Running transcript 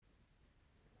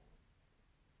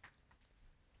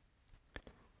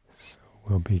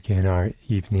We'll begin our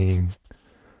evening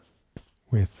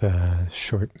with a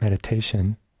short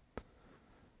meditation.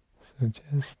 So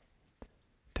just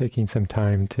taking some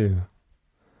time to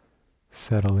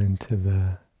settle into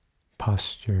the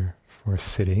posture for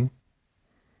sitting.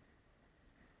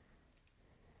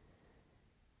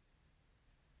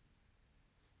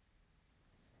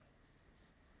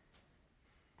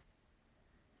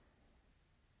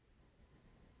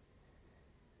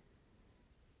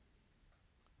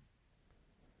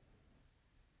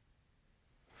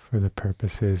 For the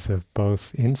purposes of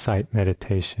both insight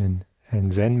meditation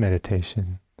and Zen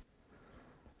meditation,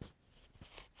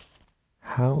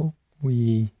 how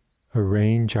we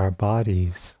arrange our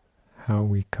bodies, how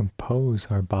we compose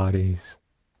our bodies,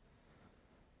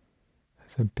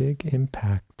 has a big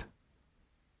impact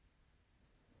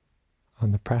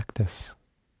on the practice.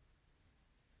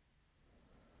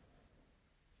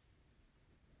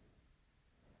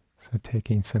 So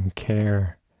taking some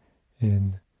care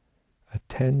in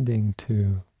attending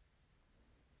to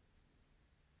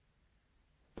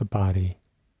the body.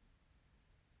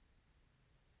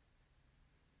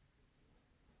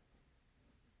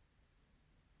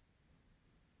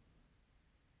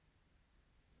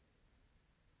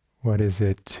 What is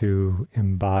it to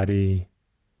embody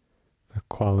the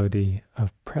quality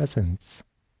of presence?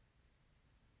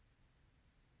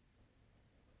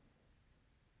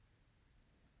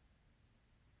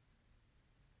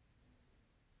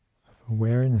 Of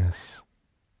awareness.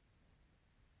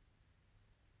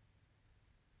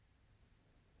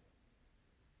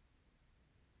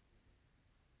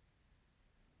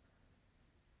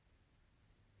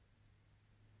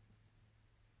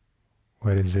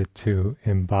 What is it to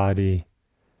embody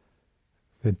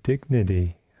the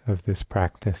dignity of this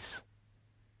practice?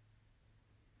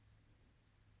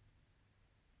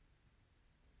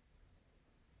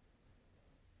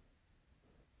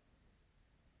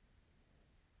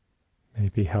 May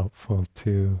be helpful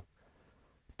to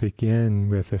begin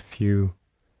with a few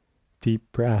deep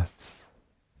breaths.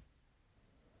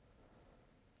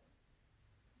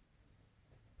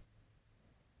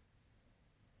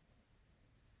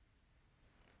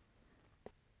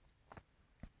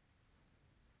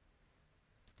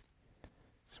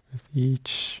 With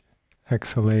each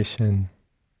exhalation,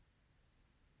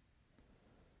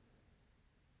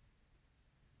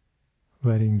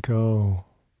 letting go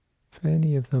of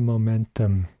any of the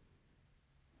momentum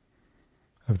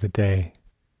of the day.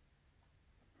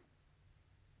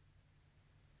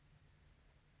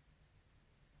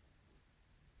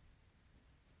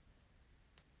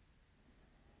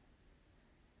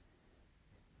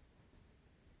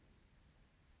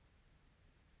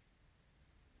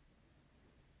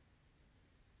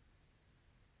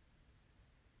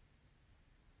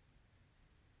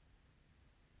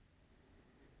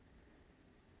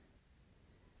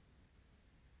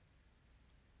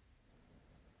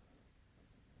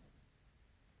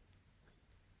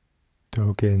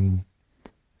 Dogen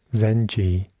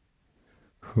Zenji,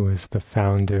 who is the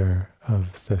founder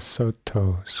of the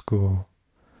Soto school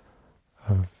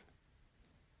of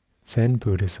Zen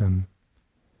Buddhism,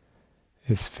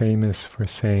 is famous for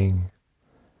saying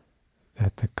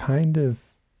that the kind of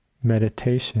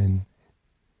meditation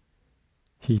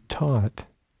he taught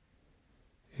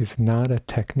is not a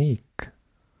technique.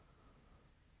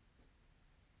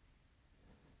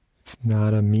 It's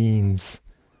not a means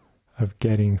of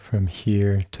getting from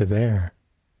here to there.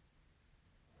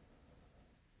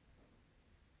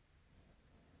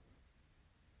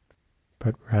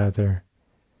 But rather,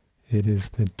 it is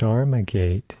the Dharma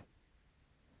gate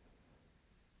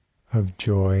of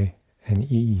joy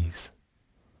and ease.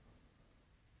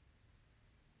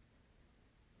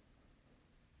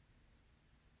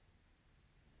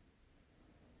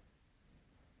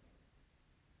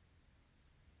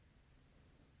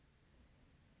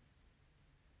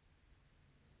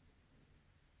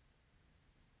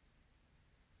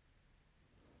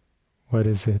 What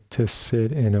is it to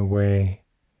sit in a way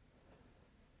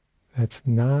that's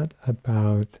not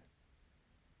about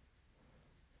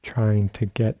trying to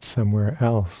get somewhere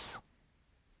else,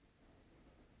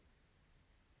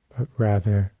 but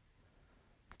rather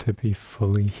to be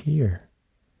fully here?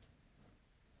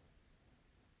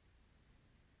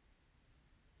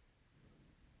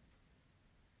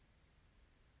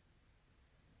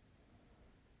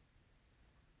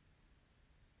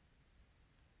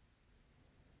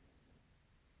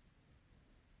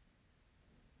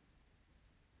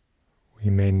 We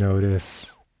may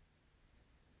notice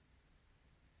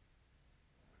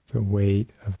the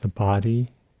weight of the body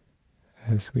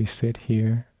as we sit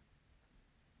here.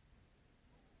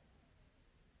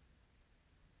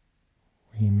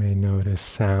 We may notice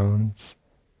sounds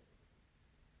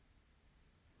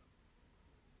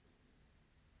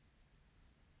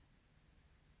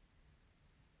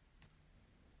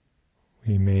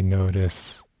we may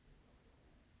notice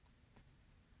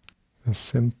the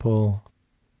simple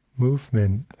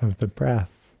movement of the breath.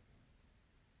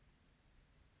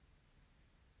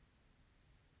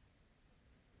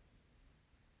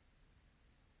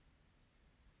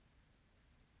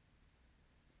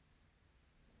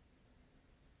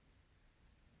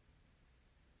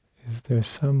 Is there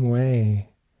some way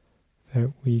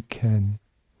that we can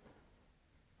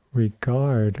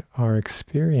regard our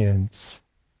experience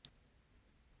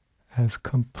as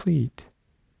complete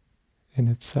in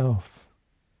itself?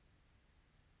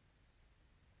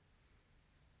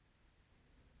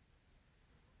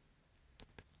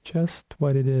 Just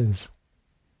what it is.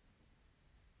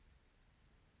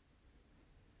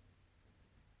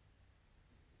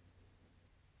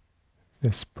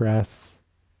 This breath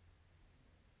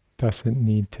doesn't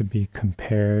need to be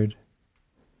compared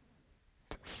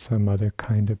to some other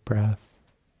kind of breath.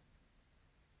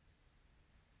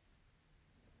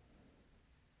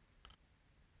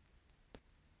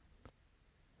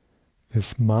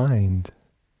 This mind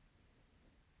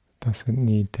doesn't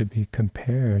need to be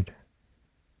compared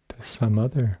to some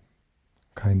other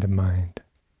kind of mind.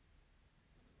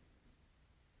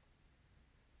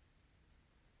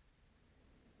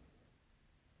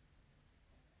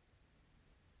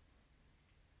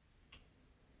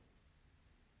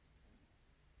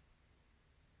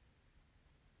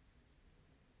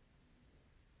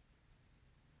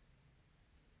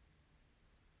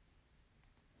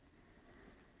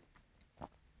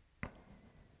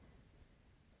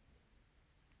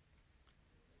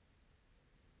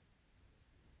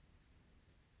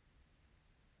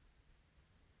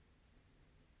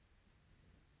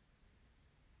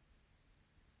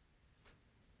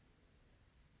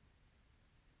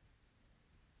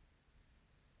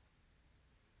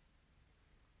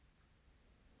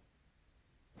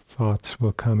 Thoughts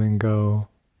will come and go.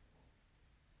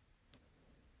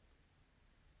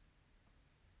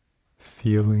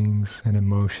 Feelings and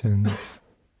emotions.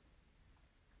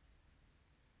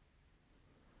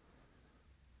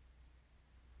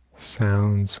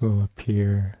 Sounds will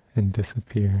appear and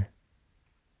disappear.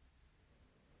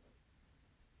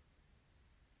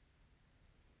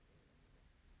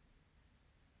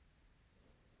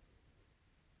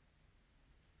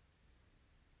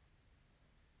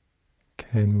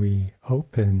 Can we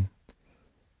open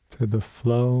to the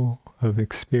flow of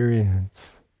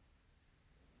experience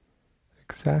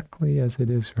exactly as it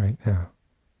is right now?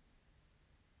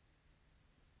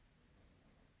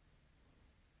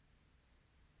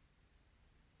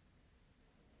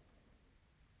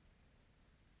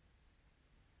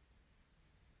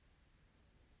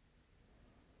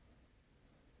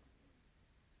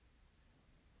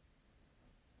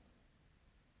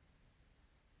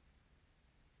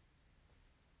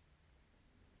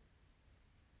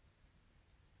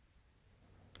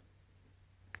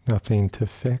 Nothing to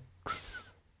fix,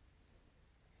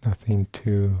 nothing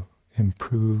to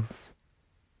improve.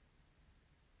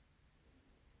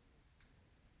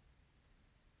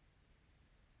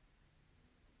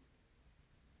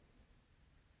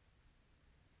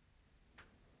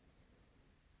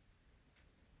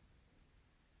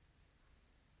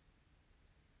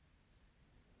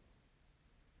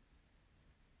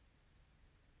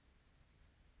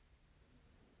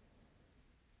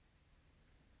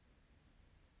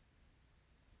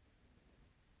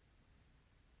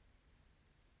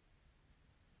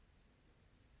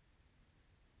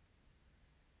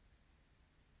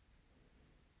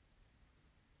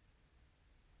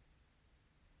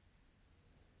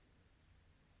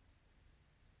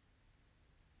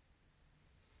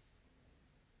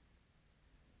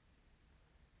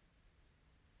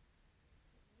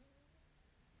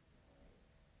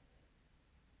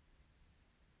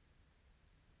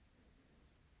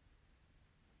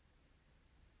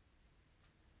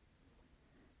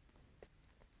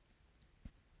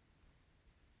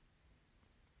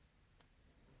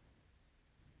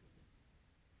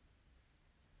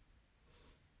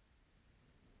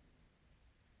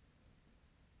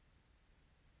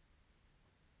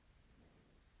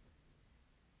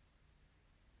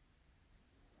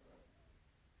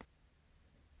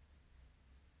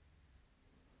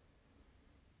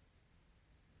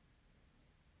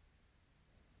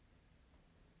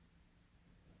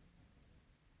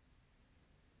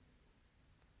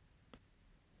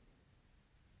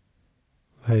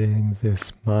 Letting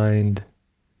this mind,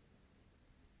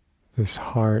 this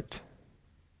heart,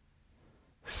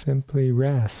 simply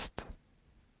rest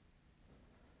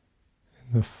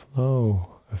in the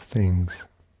flow of things.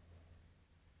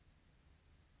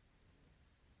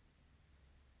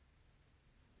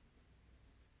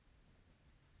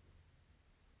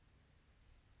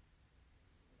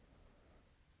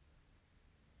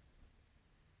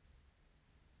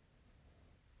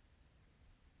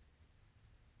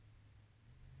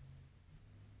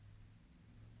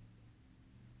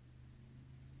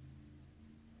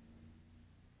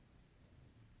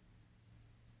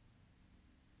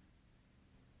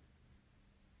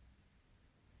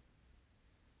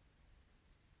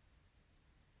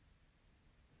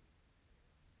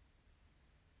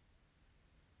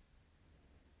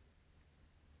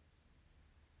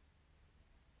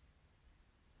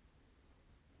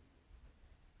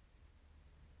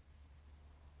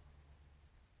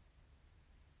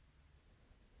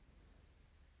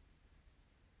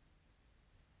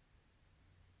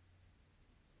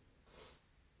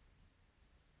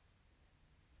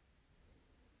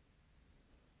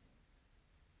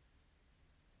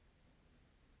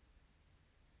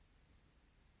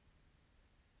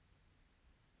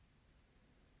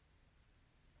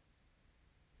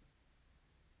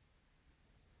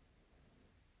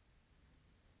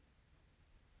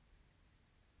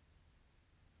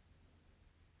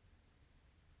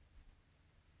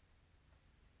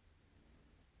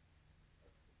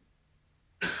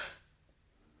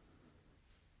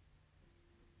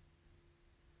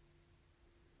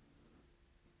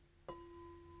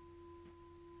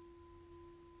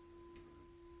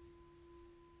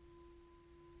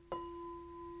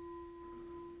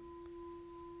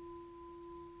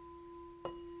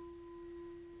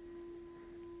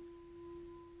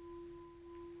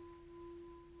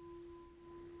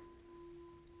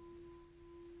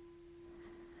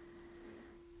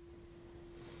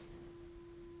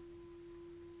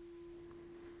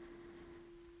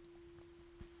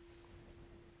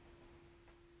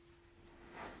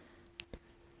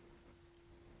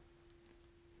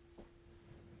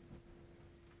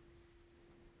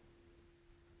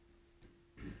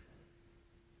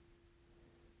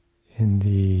 in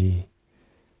the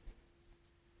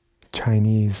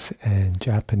Chinese and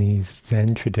Japanese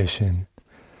Zen tradition,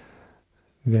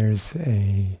 there's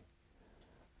a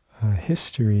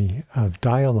history of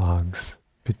dialogues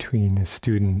between the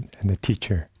student and the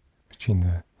teacher, between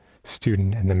the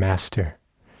student and the master.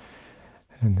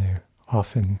 And they're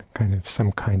often kind of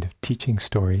some kind of teaching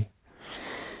story.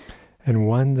 And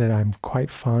one that I'm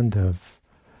quite fond of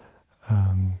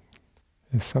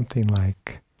is something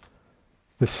like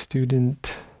the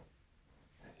student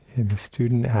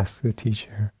asks the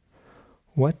teacher,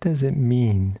 "What does it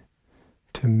mean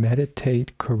to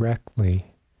meditate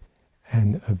correctly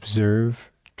and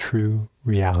observe true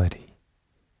reality?"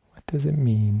 What does it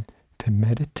mean to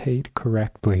meditate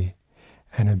correctly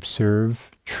and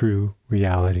observe true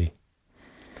reality?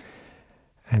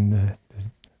 And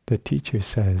the teacher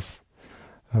says,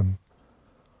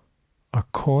 a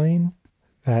coin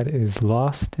that is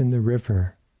lost in the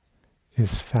river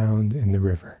is found in the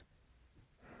river.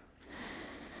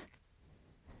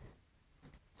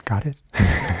 Got it?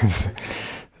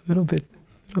 A little bit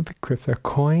cryptic. A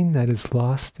coin that is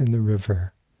lost in the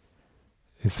river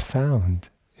is found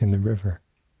in the river.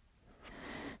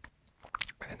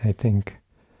 And I think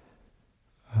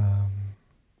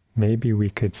maybe we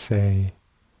could say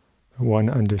one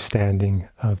understanding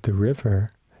of the river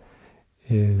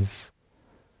is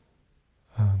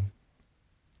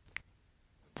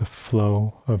the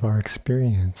flow of our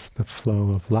experience, the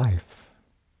flow of life.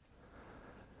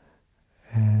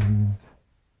 And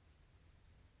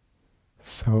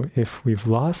so if we've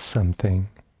lost something,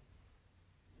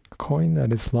 a coin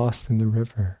that is lost in the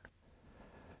river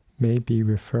may be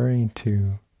referring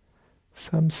to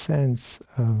some sense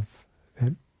of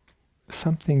that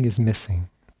something is missing.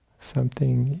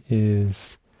 Something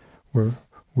is,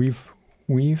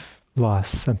 we've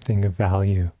lost something of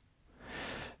value.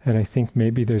 And I think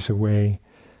maybe there's a way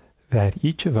that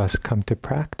each of us come to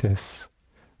practice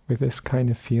with this kind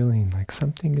of feeling like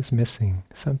something is missing,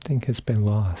 something has been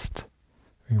lost.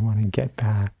 We want to get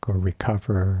back or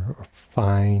recover or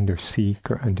find or seek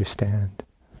or understand.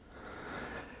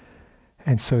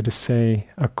 And so to say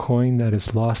a coin that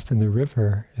is lost in the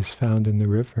river is found in the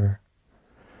river,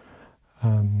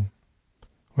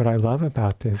 what I love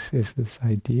about this is this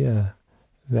idea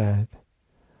that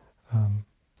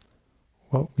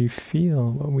what we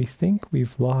feel, what we think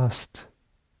we've lost,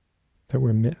 that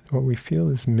what we feel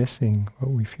is missing,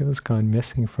 what we feel has gone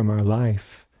missing from our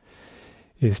life,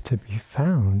 is to be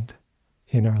found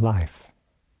in our life.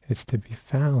 It's to be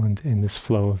found in this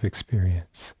flow of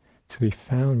experience. To be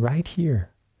found right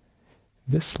here,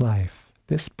 this life,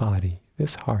 this body,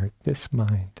 this heart, this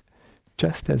mind,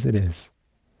 just as it is.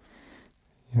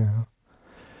 You know,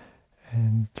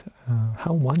 and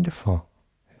how wonderful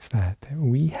is that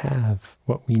we have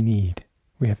what we need.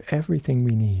 We have everything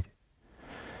we need.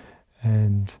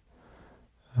 And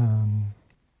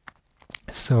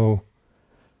so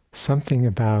something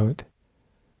about,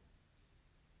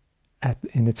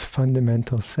 in its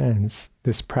fundamental sense,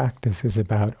 this practice is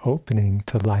about opening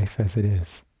to life as it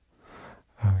is.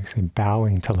 We say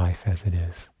bowing to life as it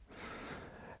is.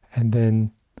 And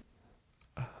then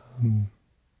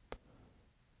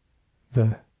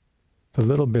the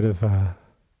little bit of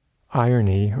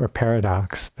irony or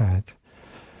paradox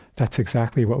that's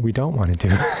exactly what we don't want to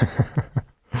do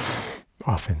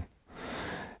often.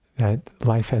 That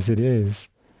life as it is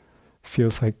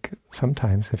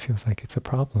sometimes it feels like it's a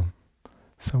problem.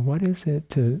 So what is it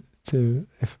to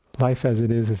if life as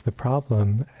it is the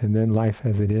problem, and then life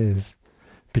as it is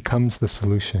becomes the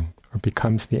solution or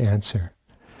becomes the answer?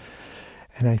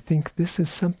 And I think this is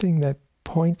something that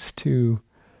points to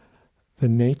the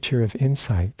nature of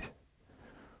insight,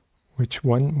 which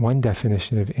one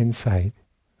definition of insight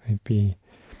might be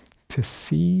to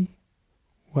see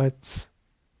what's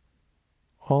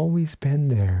always been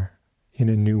there in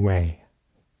a new way.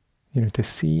 You know, to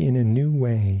see in a new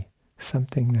way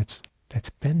something that's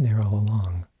been there all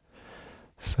along.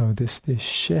 So this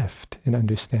shift in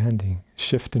understanding,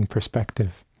 shift in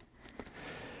perspective.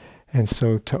 And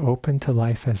so to open to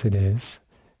life as it is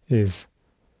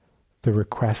the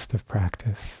request of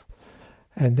practice.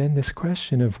 And then this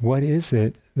question of what is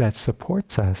it that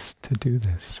supports us to do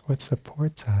this? What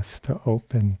supports us to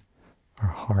open our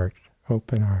heart,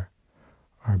 open our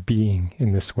being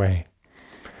in this way?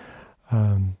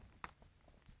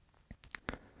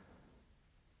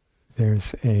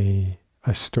 There's a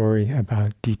story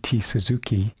about D.T.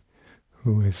 Suzuki,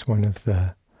 who is one of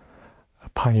the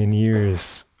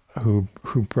pioneers who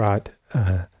brought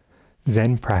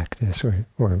Zen practice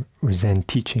or Zen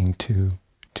teaching to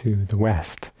the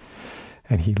West,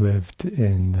 and he lived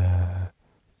in the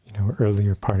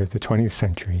earlier part of the 20th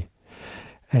century.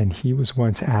 And he was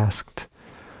once asked,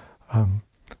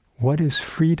 what is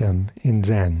freedom in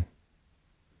Zen?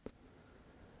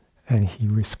 And he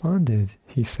responded,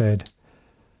 he said,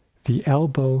 the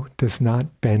elbow does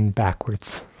not bend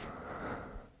backwards.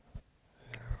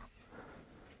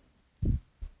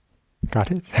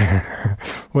 Got it?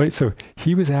 Wait, so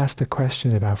he was asked a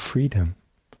question about freedom,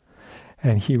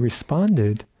 and he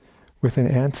responded with an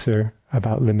answer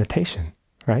about limitation,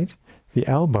 right? The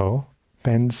elbow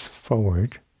bends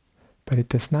forward, but it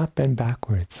does not bend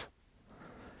backwards.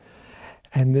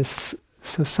 And this,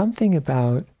 so something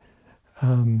about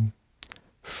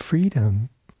freedom,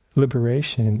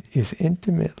 liberation, is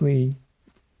intimately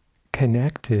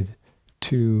connected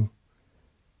to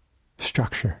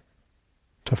structure,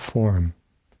 to form,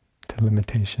 to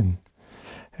limitation.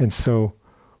 And so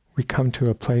we come to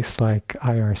a place like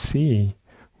IRC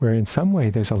where in some way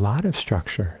there's a lot of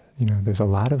structure. There's a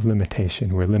lot of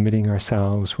limitation. We're limiting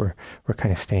ourselves. We're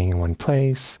kind of staying in one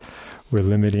place.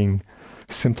 We're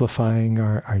simplifying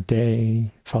our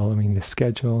day, following the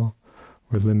schedule.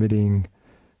 We're limiting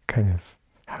kind of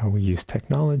how we use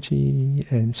technology.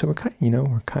 And so we're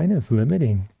kind of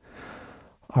limiting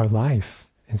our life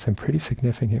in some pretty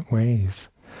significant ways.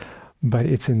 But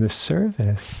it's in the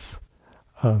service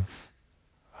of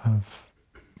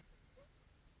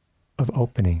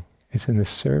opening. It's in the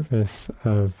service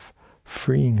of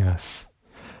freeing us.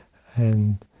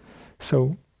 And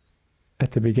so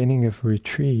at the beginning of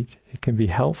retreat, it can be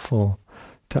helpful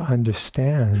to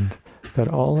understand that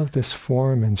all of this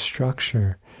form and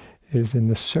structure is in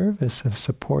the service of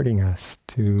supporting us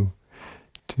to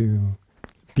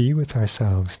be with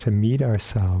ourselves, to meet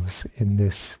ourselves in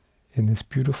this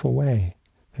beautiful way.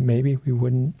 And maybe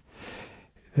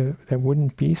that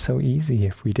wouldn't be so easy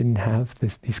if we didn't have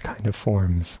these kind of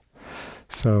forms.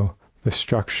 So the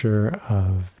structure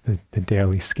of the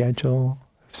daily schedule,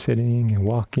 of sitting and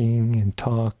walking and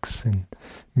talks and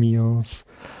meals,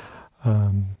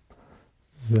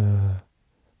 the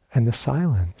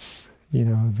silence,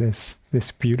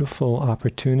 this beautiful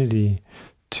opportunity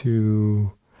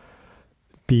to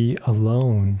be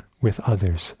alone with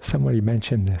others. Somebody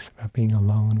mentioned this about being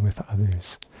alone with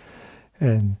others.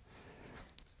 And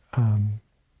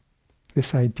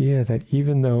this idea that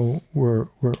even though we're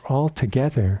all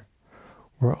together,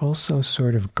 we're also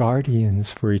sort of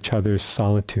guardians for each other's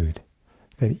solitude.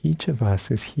 That each of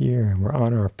us is here and we're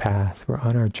on our path, we're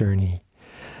on our journey.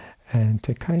 And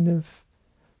to kind of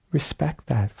respect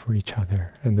that for each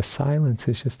other. And the silence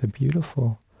is just a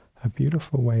beautiful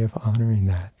way of honoring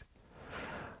that.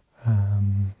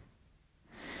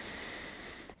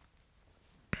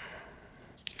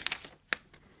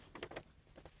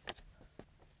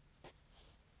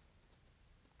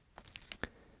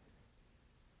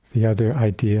 The other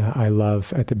idea I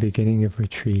love at the beginning of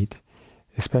retreat,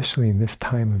 especially in this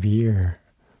time of year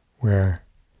where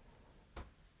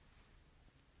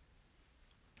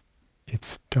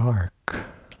it's dark,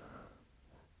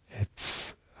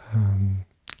 it's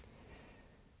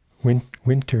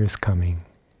winter is coming,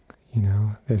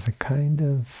 there's a kind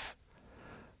of,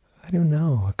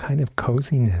 a kind of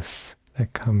coziness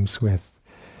that comes with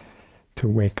to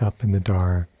wake up in the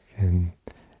dark and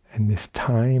this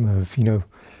time of,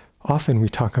 often we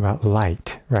talk about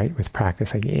light, right, with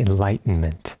practice, like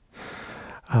enlightenment.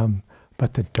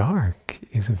 But the dark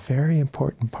is a very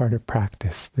important part of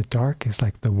practice. The dark is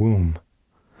like the womb.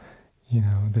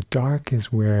 The dark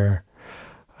is where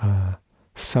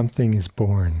something is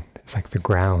born. It's like the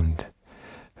ground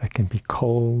that can be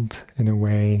cold in a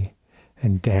way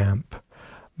and damp,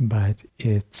 but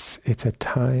it's a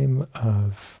time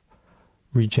of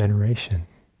regeneration.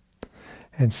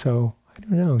 And so,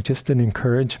 just an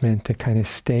encouragement to kind of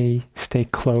stay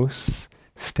close,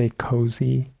 stay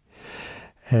cozy.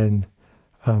 And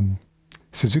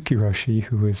Suzuki Roshi,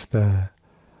 who was the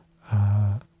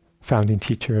founding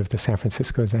teacher of the San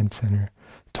Francisco Zen Center,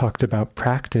 talked about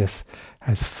practice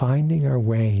as finding our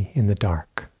way in the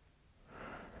dark.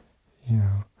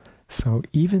 So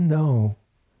even though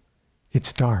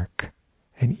it's dark,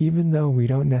 and even though we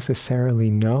don't necessarily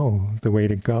know the way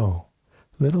to go,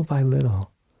 little by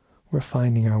little, we're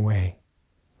finding our way.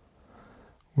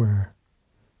 We're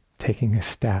taking a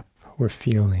step, we're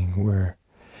feeling,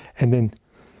 and then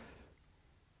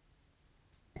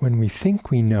when we think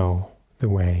we know the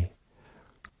way,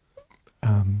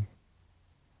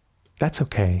 that's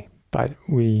okay, but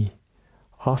we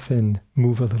often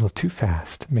move a little too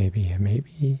fast, maybe,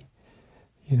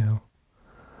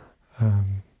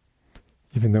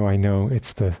 even though I know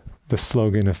it's the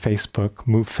slogan of Facebook,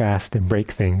 move fast and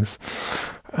break things.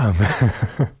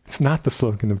 It's not the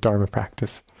slogan of Dharma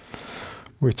practice,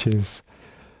 which is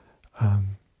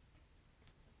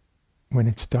when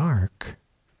it's dark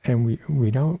and we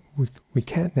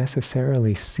can't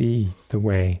necessarily see the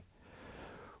way,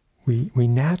 we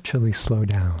naturally slow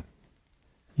down.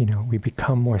 We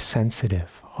become more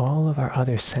sensitive. All of our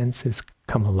other senses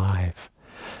come alive.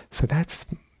 So that's,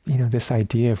 this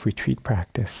idea of retreat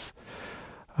practice.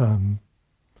 This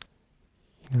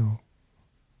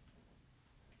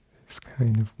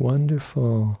kind of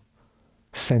wonderful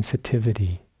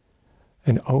sensitivity,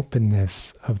 an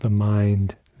openness of the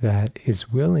mind that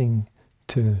is willing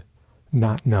to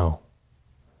not know.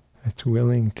 It's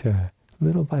willing to,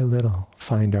 little by little,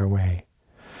 find our way.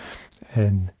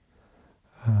 And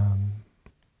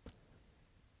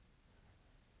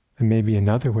maybe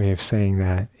another way of saying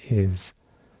that is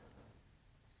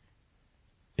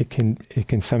it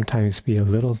can sometimes be a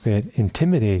little bit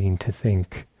intimidating to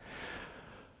think,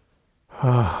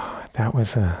 oh, that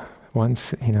was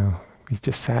once, we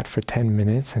just sat for 10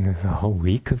 minutes and there's a whole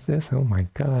week of this. Oh my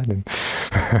God.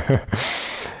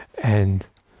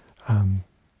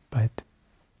 But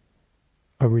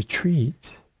a retreat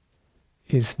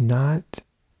is not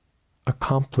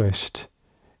accomplished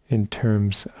in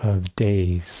terms of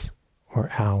days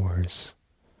or hours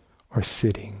or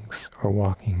sittings or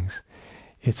walkings.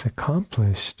 It's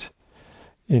accomplished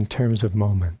in terms of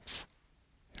moments.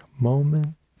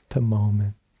 Moment to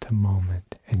moment to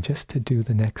moment. And just to do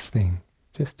the next thing.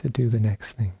 Just to do the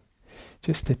next thing.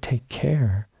 Just to take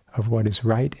care of what is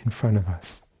right in front of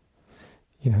us.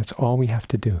 It's all we have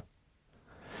to do.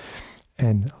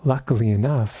 And luckily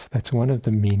enough, that's one of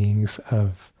the meanings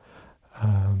of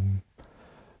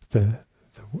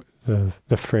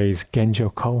the phrase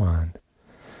Genjo Koan,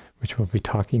 which we'll be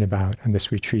talking about on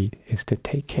this retreat, is to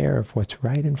take care of what's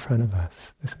right in front of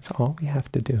us. This is all we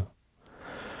have to do.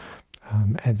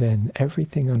 And then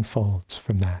everything unfolds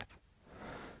from that.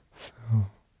 So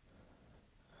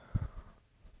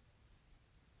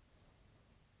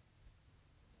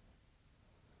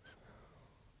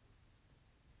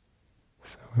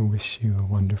I wish you a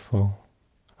wonderful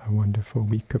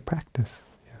week of practice.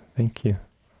 Yeah, thank you.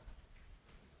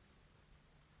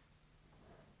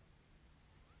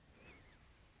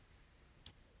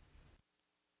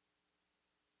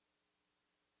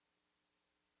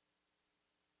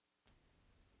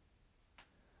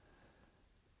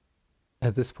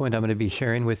 At this point, I'm going to be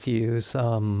sharing with you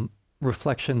some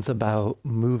reflections about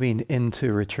moving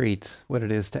into retreat, what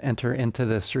it is to enter into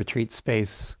this retreat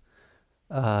space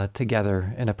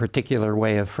together, in a particular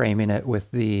way of framing it with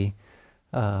the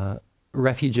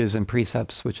refuges and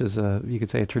precepts, which is you could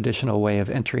say a traditional way of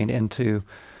entering into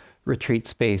retreat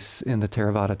space in the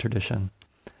Theravada tradition.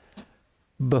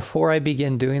 Before I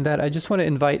begin doing that, I just want to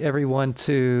invite everyone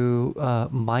to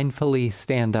mindfully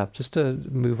stand up, just to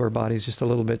move our bodies just a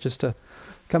little bit, just to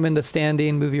come into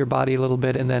standing, move your body a little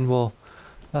bit, and then we'll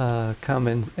come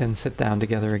and sit down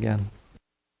together again.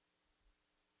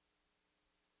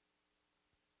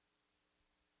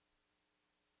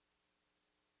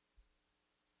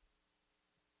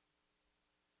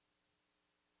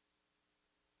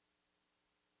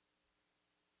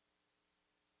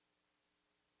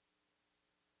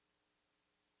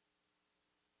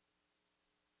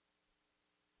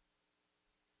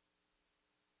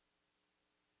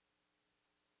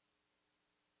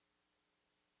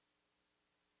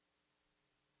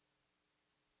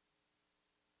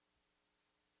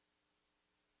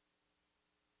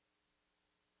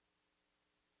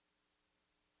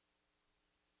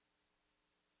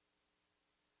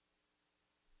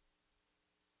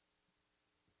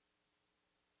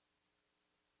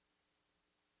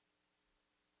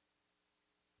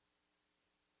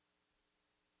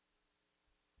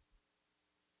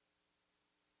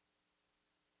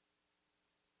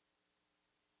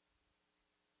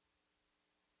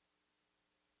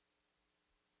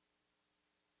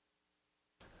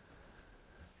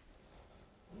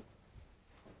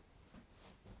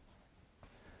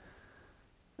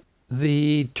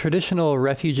 The traditional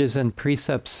refuges and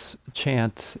precepts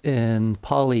chant in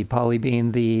Pali, Pali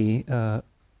being the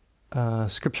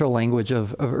scriptural language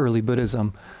of early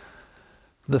Buddhism.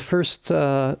 The first, is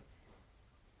that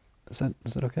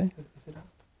okay? Is it up?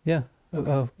 Yeah.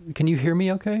 Can you hear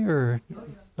me okay? Or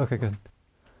okay, good.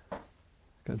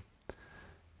 Good.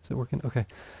 Is it working? Okay.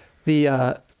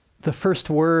 The first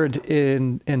word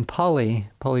in Pali,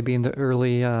 Pali being the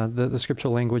early the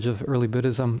scriptural language of early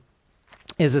Buddhism,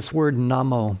 is this word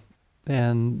namo,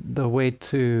 and the way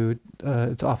to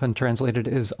it's often translated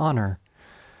is honor.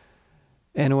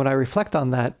 And when I reflect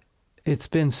on that, it's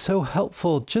been so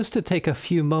helpful just to take a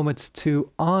few moments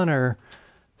to honor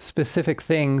specific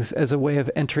things as a way of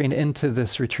entering into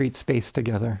this retreat space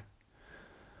together.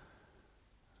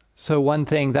 So one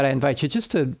thing that I invite you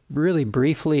just to really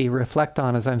briefly reflect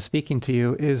on as I'm speaking to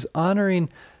you is honoring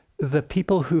the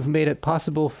people who've made it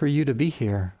possible for you to be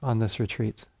here on this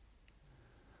retreat.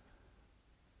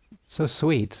 So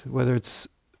sweet, whether it's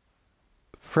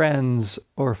friends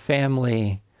or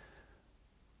family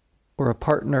or a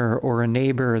partner or a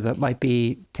neighbor that might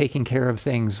be taking care of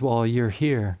things while you're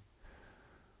here,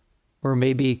 or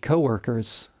maybe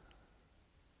coworkers.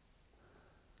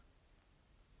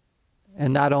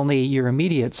 And not only your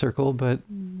immediate circle, but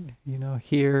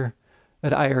here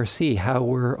at IRC, how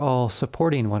we're all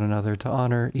supporting one another to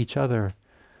honor each other,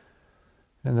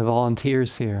 and the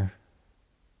volunteers here.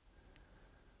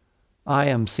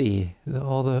 IMC,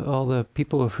 all the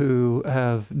people who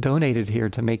have donated here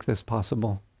to make this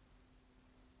possible.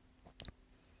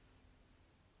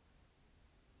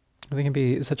 I think it'd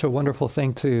be such a wonderful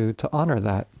thing to honor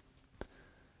that.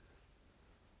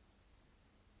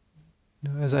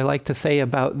 As I like to say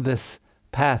about this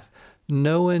path,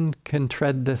 no one can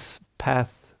tread this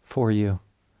path for you.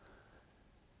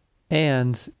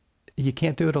 And you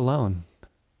can't do it alone.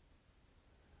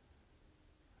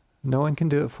 No one can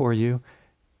do it for you,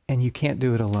 and you can't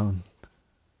do it alone.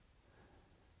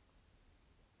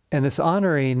 And this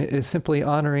honoring is simply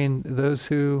honoring those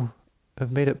who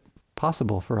have made it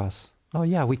possible for us. Oh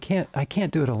yeah, I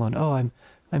can't do it alone. Oh,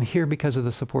 I'm here because of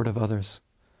the support of others.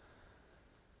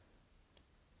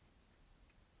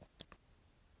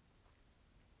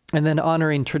 And then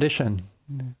honoring tradition.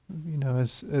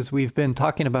 As we've been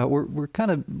talking about, we're kind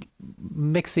of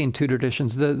mixing two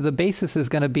traditions. The basis is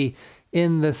going to be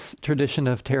in this tradition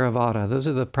of Theravada. Those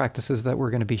are the practices that we're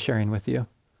going to be sharing with you.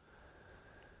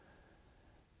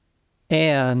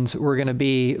 And we're going to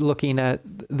be looking at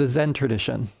the Zen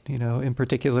tradition, in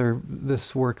particular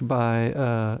this work by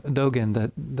Dogen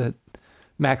that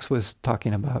Max was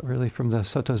talking about, really from the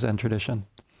Soto Zen tradition.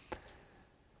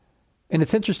 And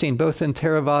it's interesting, both in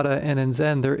Theravada and in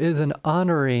Zen, there is an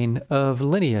honoring of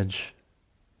lineage.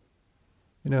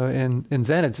 In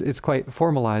Zen, it's quite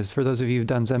formalized. For those of you who've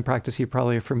done Zen practice, you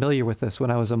probably are familiar with this.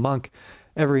 When I was a monk,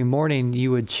 every morning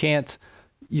you would chant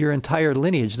your entire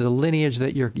lineage, the lineage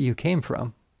that you came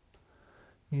from.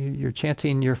 You're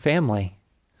chanting your family,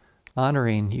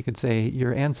 honoring, you could say,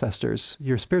 your ancestors,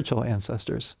 your spiritual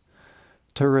ancestors.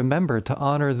 To remember, to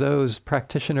honor those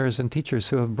practitioners and teachers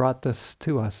who have brought this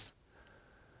to us.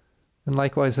 And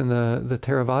likewise in the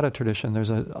Theravada tradition,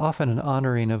 there's often an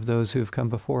honoring of those who have come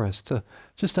before us, to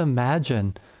just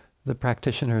imagine the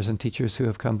practitioners and teachers who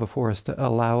have come before us to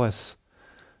allow us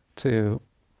to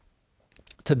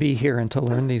be here and to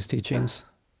learn these teachings.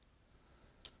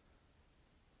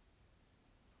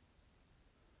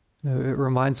 It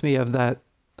reminds me of that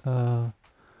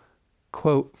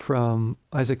quote from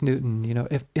Isaac Newton,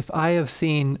 if I have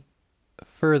seen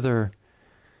further,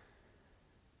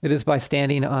 it is by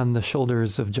standing on the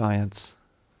shoulders of giants.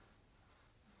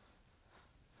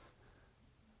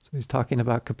 So he's talking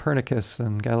about Copernicus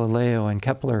and Galileo and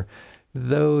Kepler,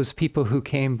 those people who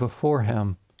came before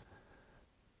him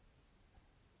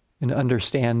in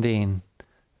understanding,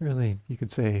 really, you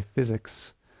could say,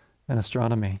 physics and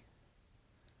astronomy.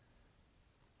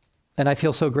 And I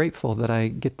feel so grateful that I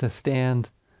get to stand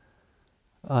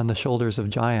on the shoulders of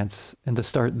giants and to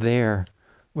start there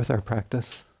with our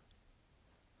practice.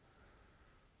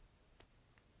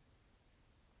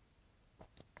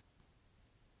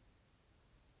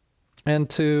 And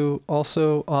to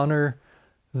also honor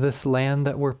this land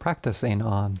that we're practicing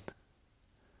on.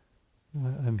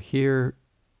 I'm here,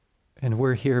 and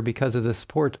we're here because of the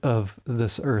support of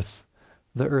this earth,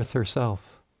 the earth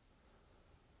herself.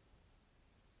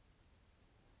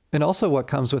 And also what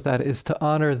comes with that is to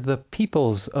honor the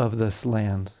peoples of this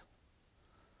land.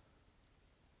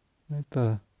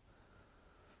 Right?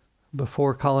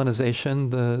 Before colonization,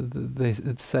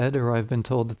 it's said, or I've been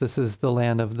told, that this is the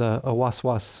land of the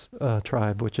Awaswas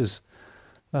tribe, which has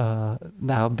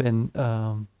now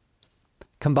been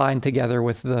combined together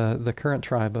with the current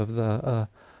tribe of the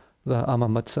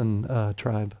Amamutsan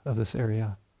tribe of this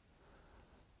area.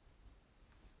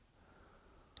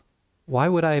 Why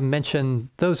would I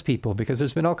mention those people? Because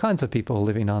there's been all kinds of people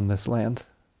living on this land.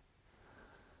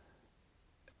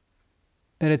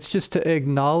 And it's just to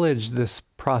acknowledge this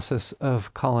process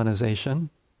of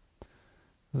colonization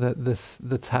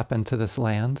that's happened to this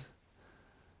land,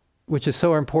 which is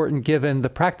so important given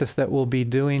the practice that we'll be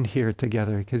doing here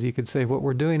together. Because you could say what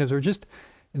we're doing is we're just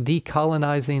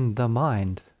decolonizing the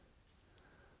mind.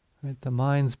 Right? The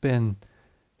mind's been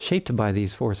shaped by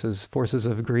these forces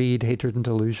of greed, hatred, and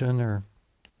delusion, or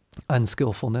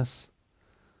unskillfulness.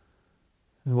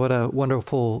 And what a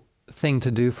wonderful thing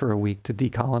to do for a week, to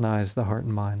decolonize the heart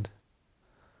and mind.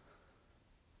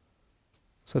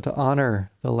 So to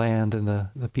honor the land and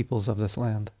the peoples of this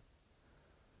land.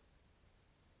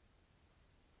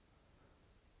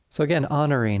 So again,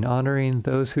 honoring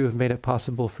those who have made it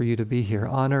possible for you to be here,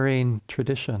 honoring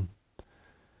tradition,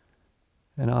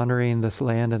 and honoring this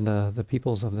land and the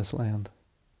peoples of this land.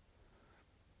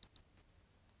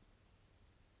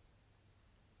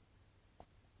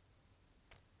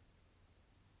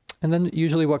 And then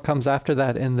usually what comes after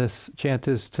that in this chant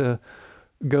is to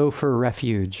go for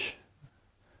refuge.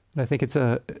 And I think it's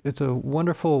a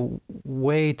wonderful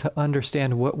way to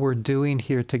understand what we're doing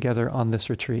here together on this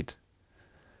retreat,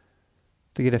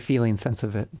 to get a feeling sense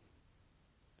of it.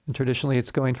 And traditionally it's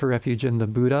going for refuge in the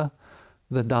Buddha,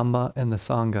 the Dhamma, and the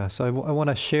Sangha. So I want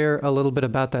to share a little bit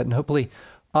about that and hopefully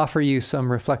offer you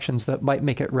some reflections that might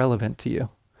make it relevant to you.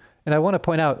 And I want to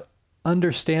point out,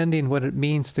 understanding what it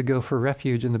means to go for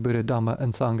refuge in the Buddha, Dhamma,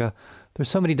 and Sangha, there's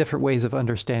so many different ways of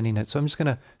understanding it. So I'm just going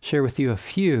to share with you a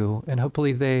few, and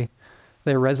hopefully they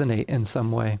resonate in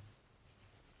some way.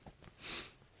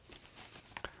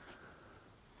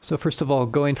 So first of all,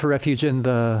 going for refuge in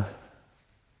the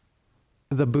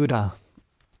Buddha.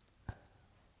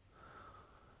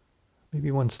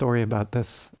 Maybe one story about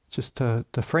this, just to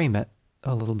frame it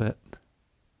a little bit.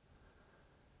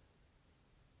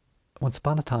 Once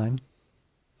upon a time,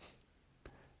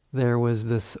 there was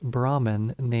this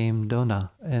Brahmin named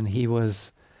Dona, and he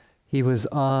was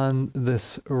on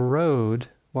this road,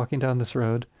 walking down this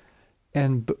road,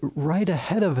 and right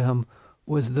ahead of him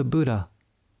was the Buddha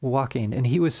walking, and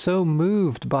he was so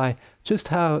moved by just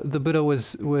how the Buddha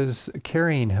was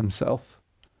carrying himself.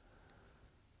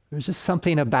 There was just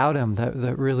something about him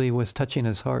that really was touching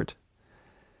his heart.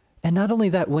 And not only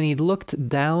that, when he looked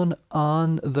down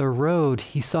on the road,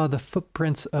 he saw the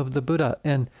footprints of the Buddha.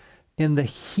 And in the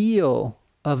heel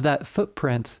of that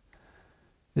footprint,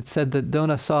 it said that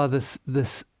Dona saw this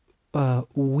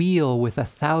wheel with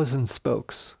 1,000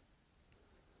 spokes.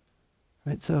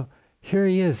 Right? So here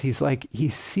he is. He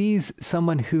sees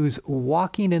someone who's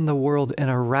walking in the world in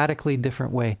a radically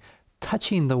different way,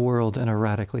 touching the world in a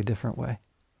radically different way.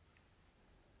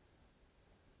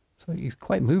 So he's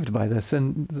quite moved by this.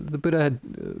 And the Buddha had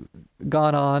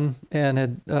gone on and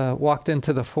had walked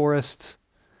into the forest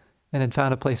and had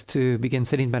found a place to begin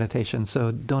sitting meditation.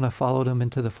 So Dona followed him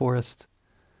into the forest.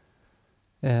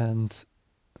 And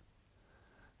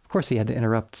of course he had to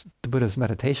interrupt the Buddha's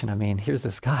meditation. I mean, here's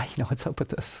this guy, what's up with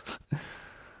this?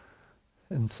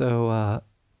 And so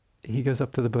he goes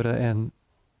up to the Buddha, and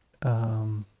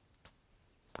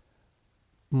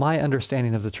my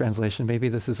understanding of the translation, maybe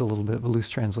this is a little bit of a loose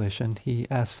translation, he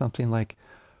asked something like,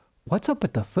 "What's up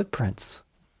with the footprints?"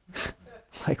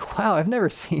 Like, wow, I've never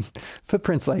seen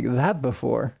footprints like that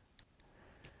before.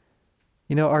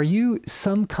 Are you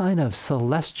some kind of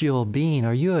celestial being?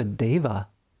 Are you a deva?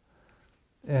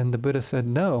 And the Buddha said,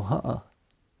 no,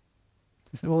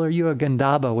 He said, well, are you a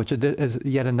Gandhava, which is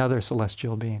yet another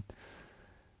celestial being?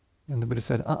 And the Buddha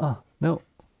said, no.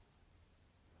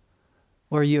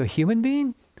 Well, are you a human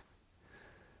being?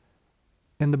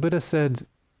 And the Buddha said,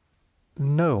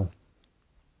 no.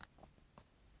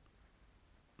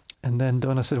 And then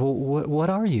Dona said, well, what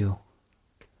are you?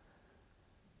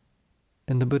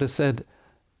 And the Buddha said,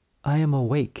 I am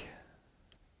awake.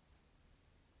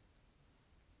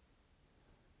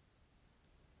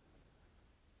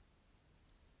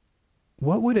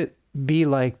 What would it be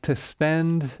like to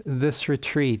spend this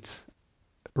retreat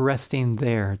resting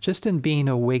there, just in being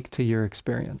awake to your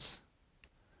experience?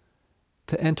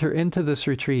 To enter into this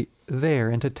retreat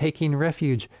there, into taking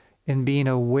refuge in being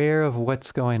aware of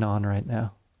what's going on right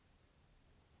now.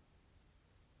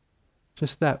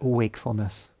 Just that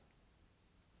wakefulness.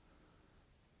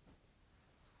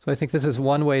 So I think this is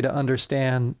one way to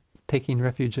understand taking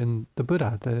refuge in the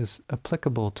Buddha that is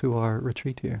applicable to our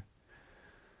retreat here.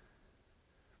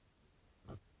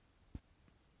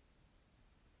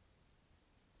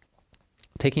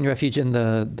 Taking refuge in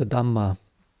the Dhamma.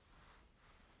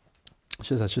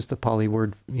 That's just a Pali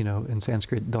word, in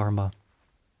Sanskrit, Dharma.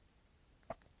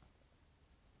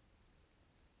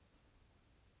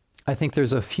 I think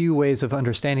there's a few ways of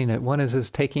understanding it. One is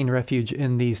taking refuge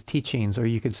in these teachings, or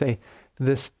you could say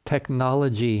this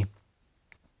technology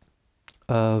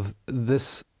of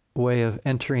this way of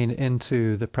entering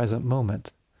into the present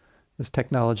moment, this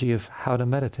technology of how to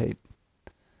meditate.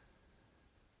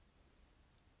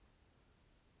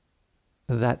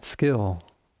 That skill,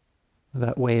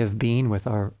 that way of being with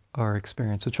our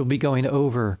experience, which we'll be going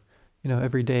over,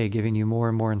 every day, giving you more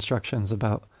and more instructions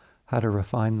about how to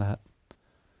refine that.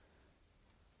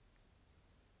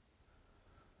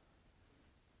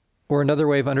 Or another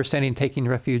way of understanding taking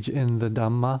refuge in the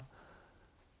Dhamma,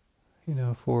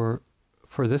 for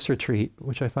for this retreat,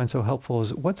 which I find so helpful,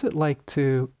 is what's it like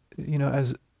to,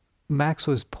 as Max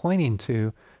was pointing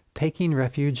to, taking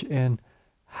refuge in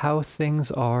how things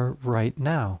are right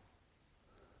now.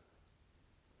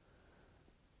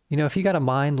 If you got a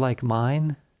mind like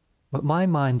mine, what my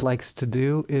mind likes to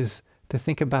do is to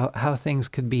think about how things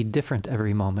could be different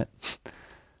every moment.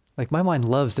 Like my mind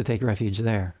loves to take refuge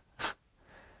there.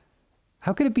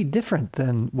 How could it be different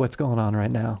than what's going on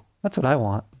right now? That's what I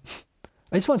want.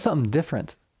 I just want something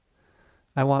different.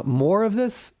 I want more of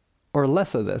this or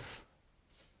less of this.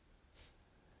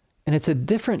 And it's a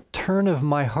different turn of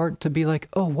my heart to be like,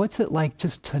 oh, what's it like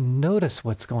just to notice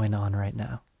what's going on right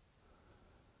now?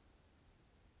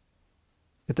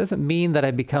 It doesn't mean that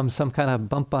I become some kind of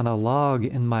bump on a log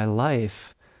in my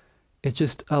life. It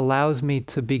just allows me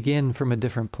to begin from a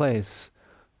different place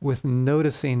with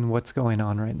noticing what's going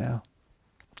on right now,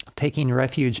 taking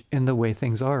refuge in the way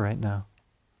things are right now.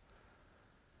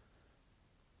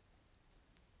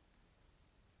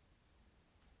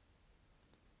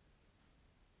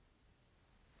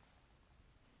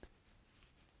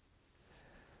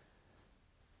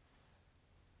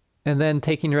 And then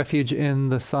taking refuge in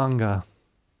the Sangha.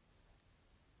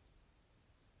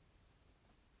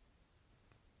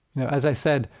 As I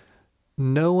said,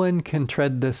 no one can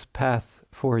tread this path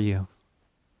for you.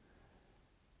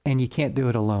 And you can't do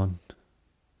it alone.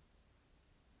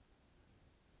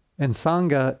 And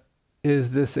Sangha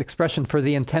is this expression for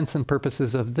the intents and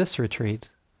purposes of this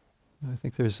retreat. I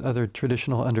think there's other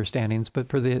traditional understandings, but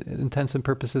for the intents and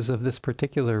purposes of this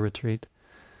particular retreat,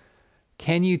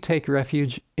 can you take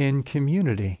refuge in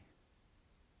community?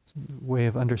 It's a way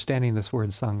of understanding this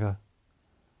word Sangha.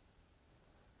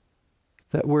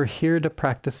 That we're here to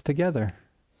practice together.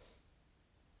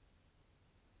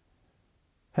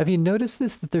 Have you noticed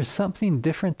this, that there's something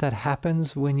different that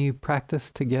happens when you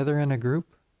practice together in a group?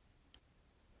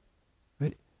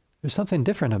 Right? There's something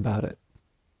different about it.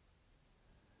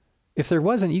 If there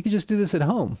wasn't, you could just do this at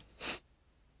home.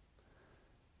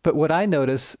 But what I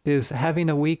notice is having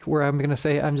a week where I'm going to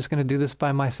say, I'm just going to do this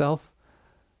by myself,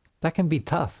 that can be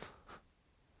tough.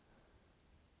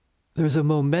 There's a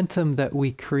momentum that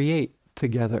we create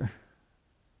together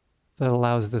that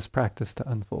allows this practice to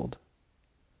unfold.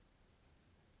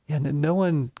 And no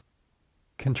one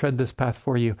can tread this path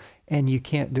for you, and you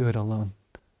can't do it alone.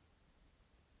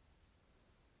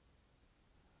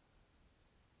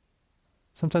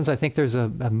 Sometimes I think there's a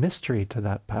mystery to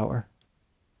that power.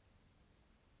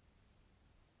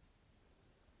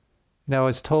 Now, I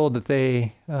was told that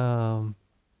they,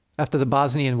 after the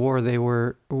Bosnian War, they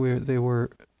were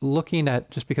looking at,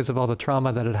 just because of all the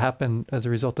trauma that had happened as a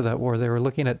result of that war, they were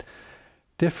looking at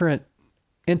different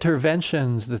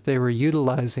interventions that they were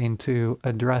utilizing to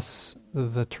address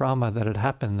the trauma that had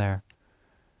happened there.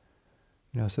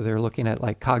 So they were looking at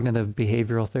like cognitive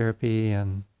behavioral therapy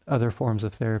and other forms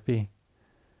of therapy.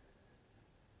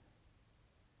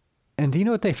 And do you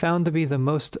know what they found to be the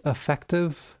most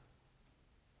effective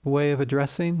way of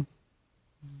addressing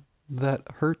that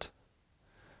hurt?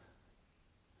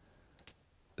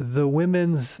 The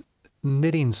women's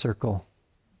knitting circle.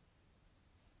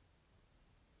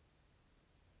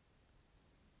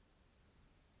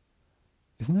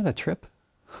 Isn't that a trip?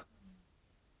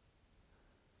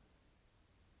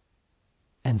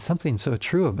 And something so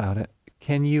true about it.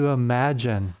 Can you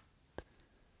imagine,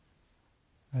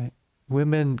 right,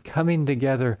 women coming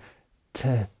together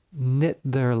to knit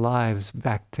their lives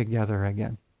back together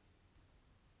again?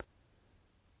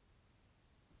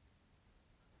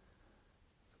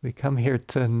 We come here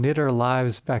to knit our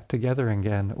lives back together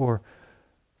again, or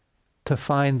to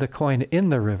find the coin in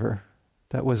the river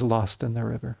that was lost in the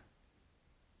river.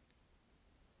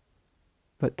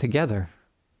 But together.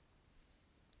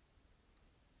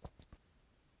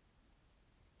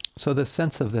 So the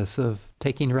sense of this, of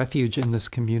taking refuge in this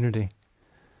community.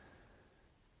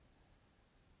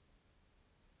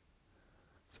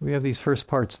 So we have these first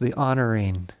parts, the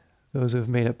honoring, those who have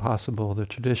made it possible, the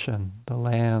tradition, the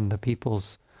land, the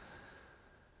peoples.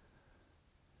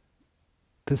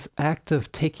 This act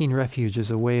of taking refuge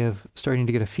is a way of starting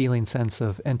to get a feeling sense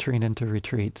of entering into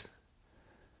retreat.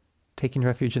 Taking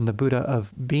refuge in the Buddha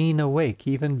of being awake,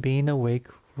 even being awake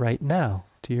right now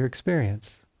to your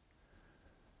experience.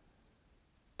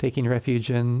 Taking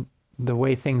refuge in the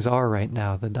way things are right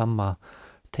now, the Dhamma.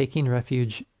 Taking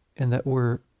refuge in that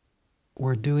we're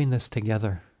doing this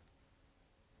together.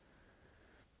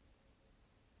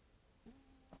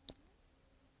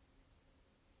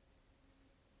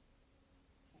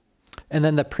 And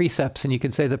then the precepts, and you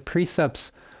can say the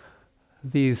precepts,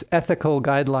 these ethical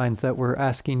guidelines that we're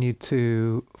asking you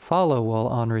to follow while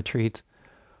on retreat,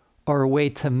 are a way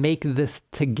to make this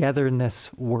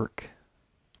togetherness work.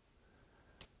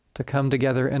 To come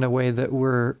together in a way that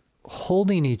we're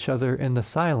holding each other in the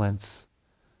silence,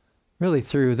 really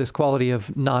through this quality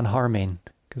of non-harming,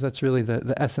 because that's really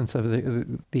the essence of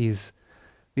these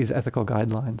ethical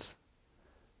guidelines.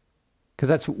 Because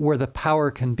that's where the power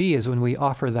can be, is when we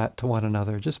offer that to one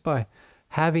another, just by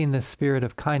having this spirit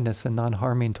of kindness and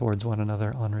non-harming towards one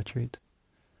another on retreat.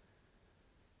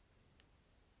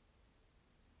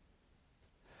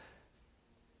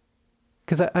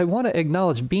 Because I want to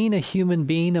acknowledge being a human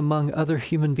being among other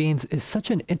human beings is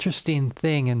such an interesting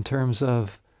thing in terms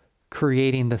of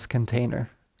creating this container.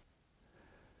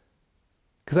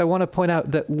 Because I want to point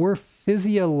out that we're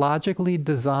physiologically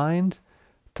designed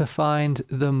to find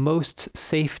the most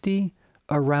safety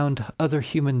around other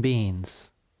human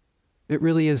beings. It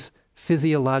really is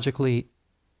physiologically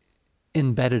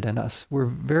embedded in us. We're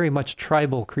very much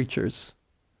tribal creatures.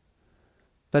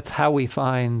 That's how we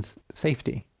find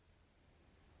safety.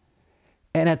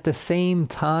 And at the same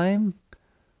time,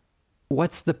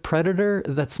 what's the predator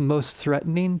that's most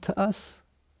threatening to us?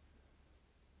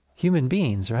 Human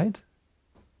beings, right?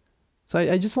 So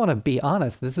I just want to be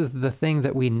honest. This is the thing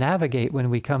that we navigate when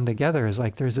we come together, is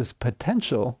like there's this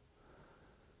potential,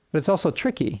 but it's also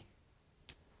tricky,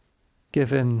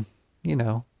 given,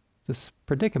 this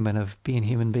predicament of being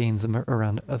human beings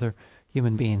around other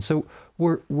human beings. So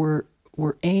we're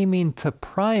aiming to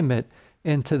prime it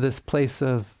into this place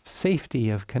of safety,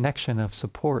 of connection, of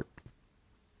support.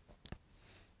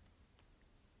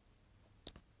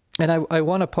 And I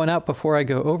want to point out before I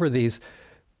go over these,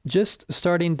 just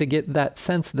starting to get that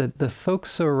sense that the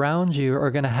folks around you are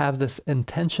going to have this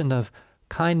intention of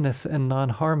kindness and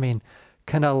non-harming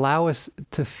can allow us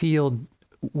to feel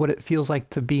what it feels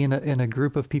like to be in a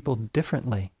group of people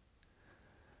differently.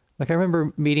 Like I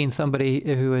remember meeting somebody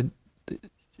who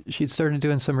she'd started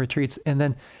doing some retreats, and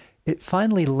then it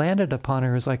finally landed upon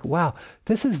her as like, wow,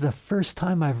 this is the first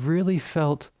time I've really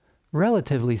felt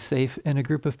relatively safe in a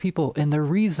group of people. And the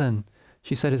reason,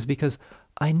 she said, is because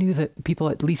I knew that people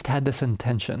at least had this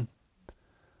intention.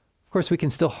 Of course, we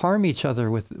can still harm each other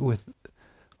with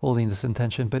holding this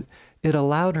intention, but it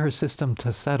allowed her system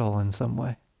to settle in some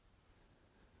way.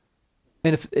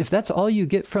 And if that's all you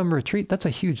get from retreat, that's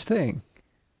a huge thing.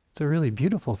 It's a really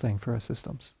beautiful thing for our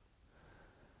systems.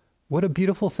 What a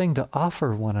beautiful thing to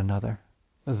offer one another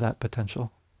of that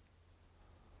potential.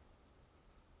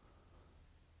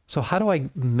 So how do I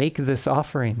make this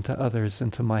offering to others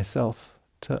and to myself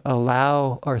to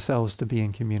allow ourselves to be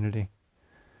in community?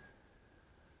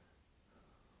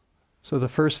 So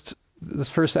this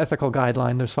first ethical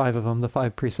guideline, there's 5 of them, the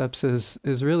 5 precepts, is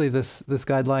really this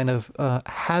guideline of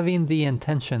having the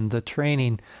intention, the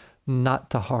training, not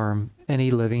to harm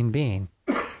any living being.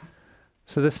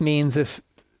 So this means if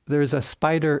there's a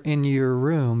spider in your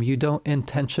room, you don't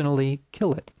intentionally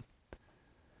kill it.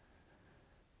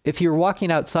 If you're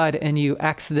walking outside and you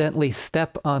accidentally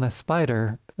step on a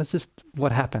spider, that's just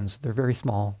what happens. They're very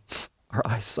small. Our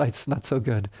eyesight's not so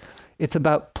good. It's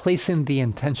about placing the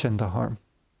intention to harm.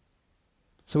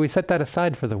 So we set that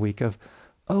aside for the week of,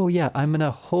 oh yeah, I'm going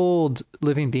to hold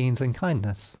living beings in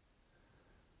kindness,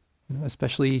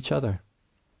 especially each other.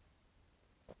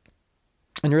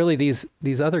 And really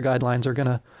these other guidelines are going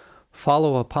to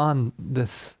follow upon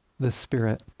this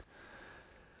spirit.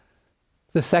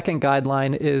 The second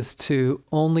guideline is to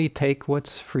only take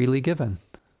what's freely given.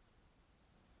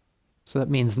 So that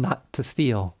means not to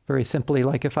steal. Very simply,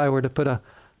 like if I were to put a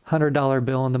 $100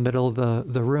 bill in the middle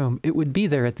of the room, it would be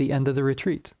there at the end of the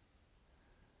retreat.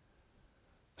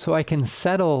 So I can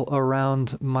settle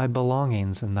around my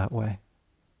belongings in that way.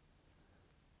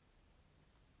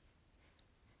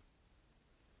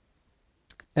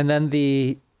 And then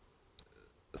the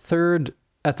third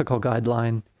ethical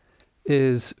guideline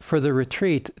is for the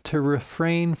retreat to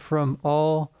refrain from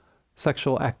all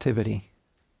sexual activity.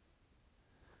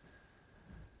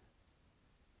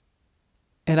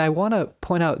 And I want to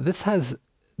point out, this has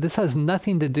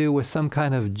nothing to do with some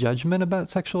kind of judgment about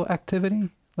sexual activity.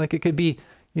 Like it could be,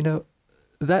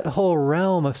 that whole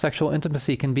realm of sexual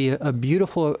intimacy can be a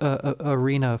beautiful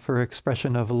arena for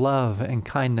expression of love and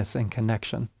kindness and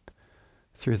connection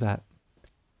through that.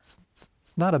 It's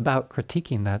not about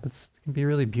critiquing that. It can be a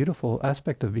really beautiful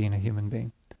aspect of being a human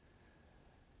being.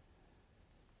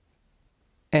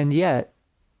 And yet,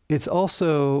 it's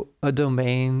also a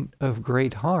domain of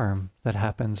great harm that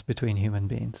happens between human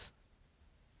beings.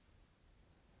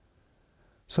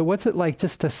 So what's it like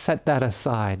just to set that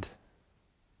aside?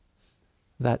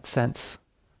 That sense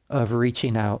of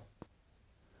reaching out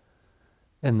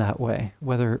in that way,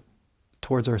 whether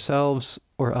towards ourselves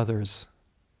or others.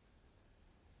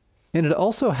 And it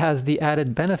also has the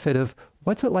added benefit of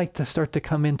what's it like to start to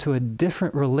come into a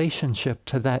different relationship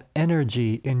to that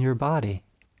energy in your body?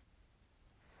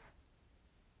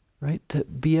 Right? To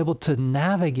be able to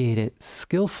navigate it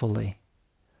skillfully,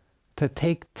 to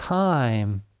take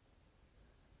time,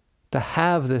 to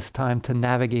have this time to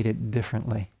navigate it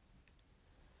differently.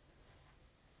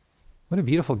 What a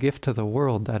beautiful gift to the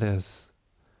world that is,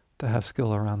 to have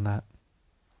skill around that.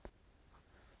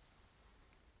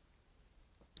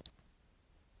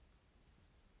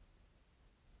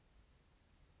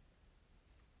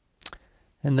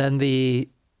 And then the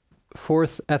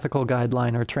fourth ethical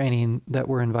guideline or training that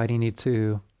we're inviting you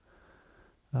to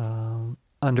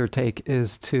undertake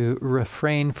is to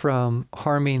refrain from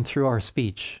harming through our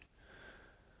speech.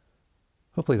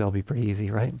 Hopefully that'll be pretty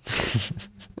easy, right?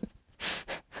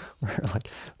 We're like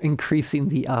increasing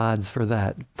the odds for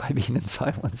that by being in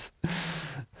silence.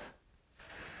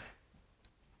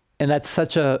 And that's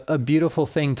such a beautiful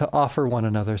thing to offer one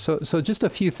another. So just a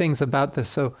few things about this.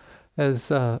 So as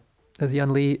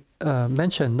Yan Li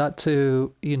mentioned, not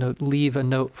to leave a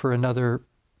note for another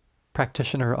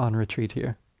practitioner on retreat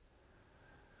here.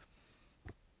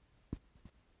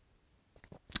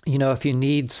 If you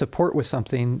need support with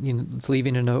something, it's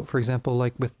leaving a note, for example,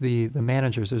 like with the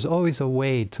managers. There's always a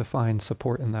way to find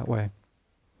support in that way.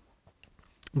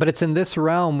 But it's in this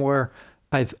realm where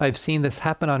I've seen this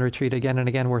happen on retreat again and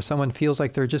again, where someone feels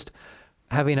like they're just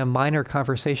having a minor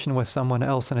conversation with someone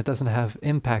else and it doesn't have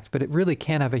impact, but it really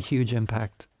can have a huge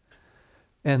impact.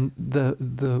 And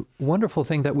the wonderful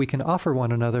thing that we can offer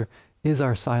one another is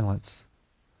our silence.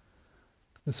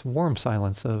 This warm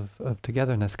silence of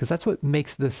togetherness, because that's what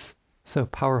makes this so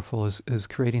powerful, is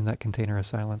creating that container of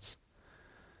silence.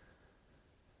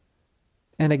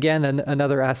 And again,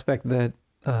 another aspect that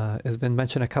has been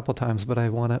mentioned a couple times, but I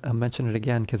want to mention it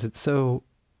again because it's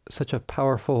such a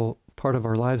powerful part of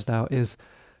our lives now, is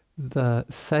the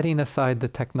setting aside the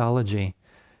technology,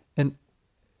 and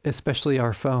especially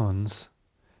our phones.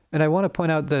 And I want to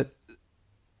point out that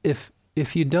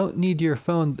if you don't need your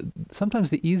phone, sometimes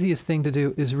the easiest thing to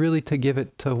do is really to give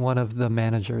it to one of the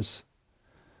managers.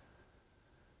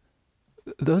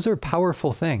 Those are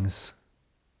powerful things.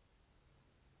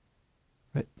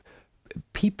 Right?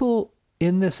 People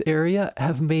in this area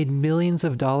have made millions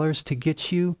of dollars to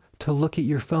get you to look at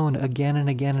your phone again and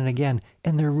again and again,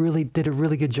 and they really did a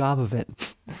really good job of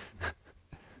it.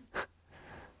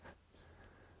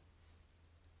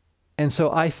 And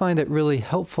so I find it really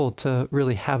helpful to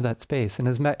really have that space. And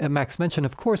as Max mentioned,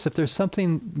 of course, if there's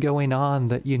something going on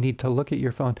that you need to look at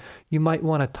your phone, you might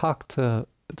want to talk to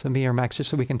me or Max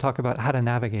just so we can talk about how to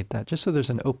navigate that, just so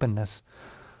there's an openness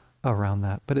around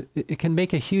that. But it can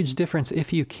make a huge difference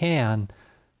if you can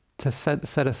to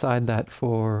set aside that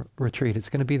for retreat. It's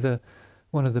going to be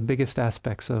one of the biggest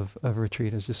aspects of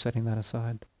retreat, is just setting that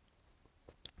aside.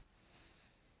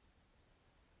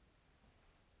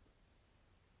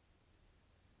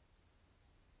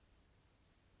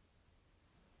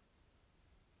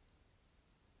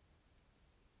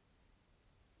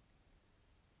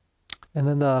 And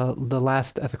then the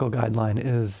last ethical guideline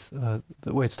is,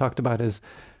 the way it's talked about, is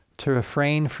to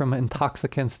refrain from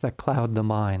intoxicants that cloud the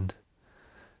mind.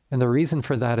 And the reason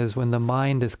for that is when the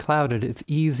mind is clouded, it's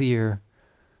easier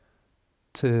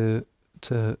to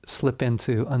slip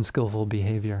into unskillful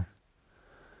behavior.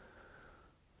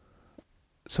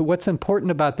 So what's important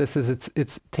about this is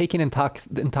it's taking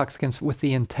intoxicants with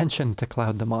the intention to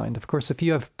cloud the mind. Of course, if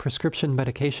you have prescription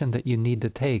medication that you need to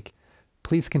take,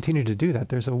 please continue to do that.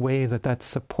 There's a way that's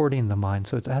supporting the mind.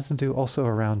 So it has to do also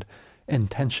around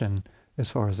intention as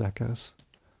far as that goes.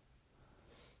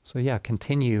 So yeah,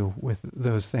 continue with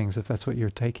those things if that's what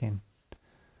you're taking,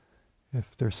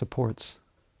 if they're supports.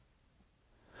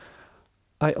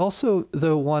 I also,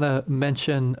 though, want to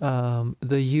mention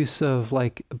the use of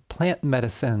like plant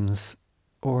medicines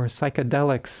or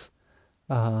psychedelics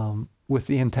with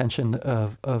the intention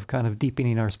of kind of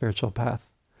deepening our spiritual path.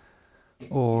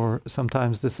 Or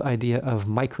sometimes this idea of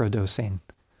microdosing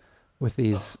with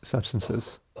these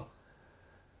substances.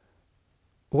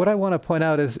 What I want to point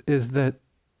out is that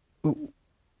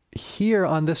here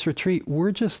on this retreat,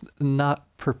 we're just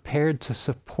not prepared to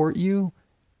support you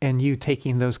and you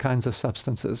taking those kinds of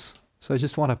substances. So I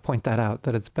just want to point that out,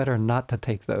 that it's better not to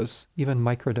take those, even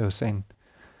microdosing,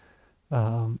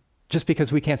 just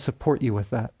because we can't support you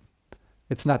with that.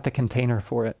 It's not the container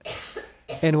for it.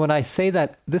 And when I say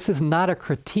that, this is not a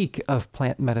critique of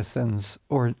plant medicines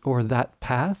or that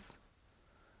path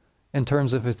in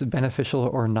terms of it's beneficial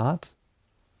or not.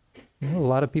 A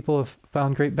lot of people have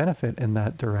found great benefit in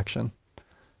that direction.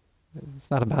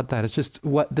 It's not about that. It's just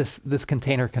what this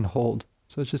container can hold.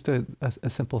 So it's just a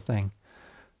simple thing.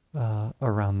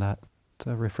 around that,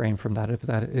 to refrain from that if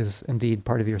that is indeed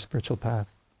part of your spiritual path.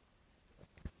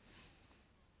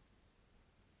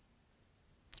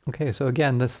 Okay, so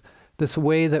again, this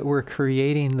way that we're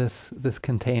creating this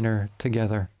container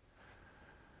together,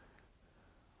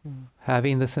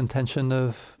 having this intention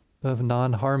of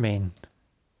non-harming,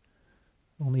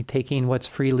 only taking what's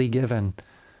freely given,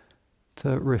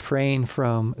 to refrain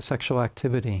from sexual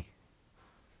activity,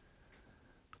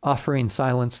 offering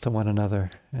silence to one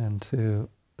another, and to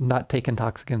not take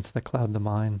intoxicants that cloud the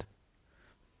mind.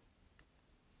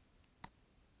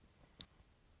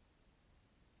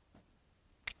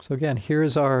 So again,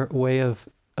 here's our way of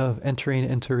entering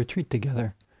into retreat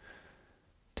together,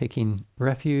 taking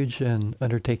refuge and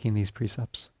undertaking these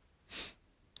precepts.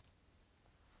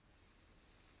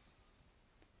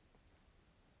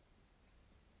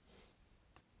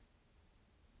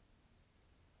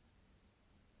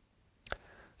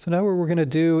 So now what we're going to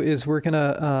do is we're going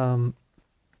to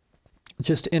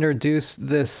just introduce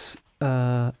this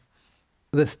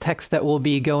this text that we'll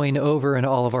be going over in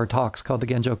all of our talks, called the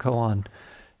Genjo Koan.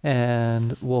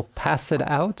 And we'll pass it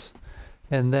out,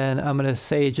 and then I'm going to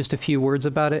say just a few words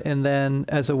about it, and then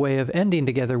as a way of ending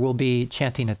together, we'll be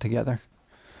chanting it together.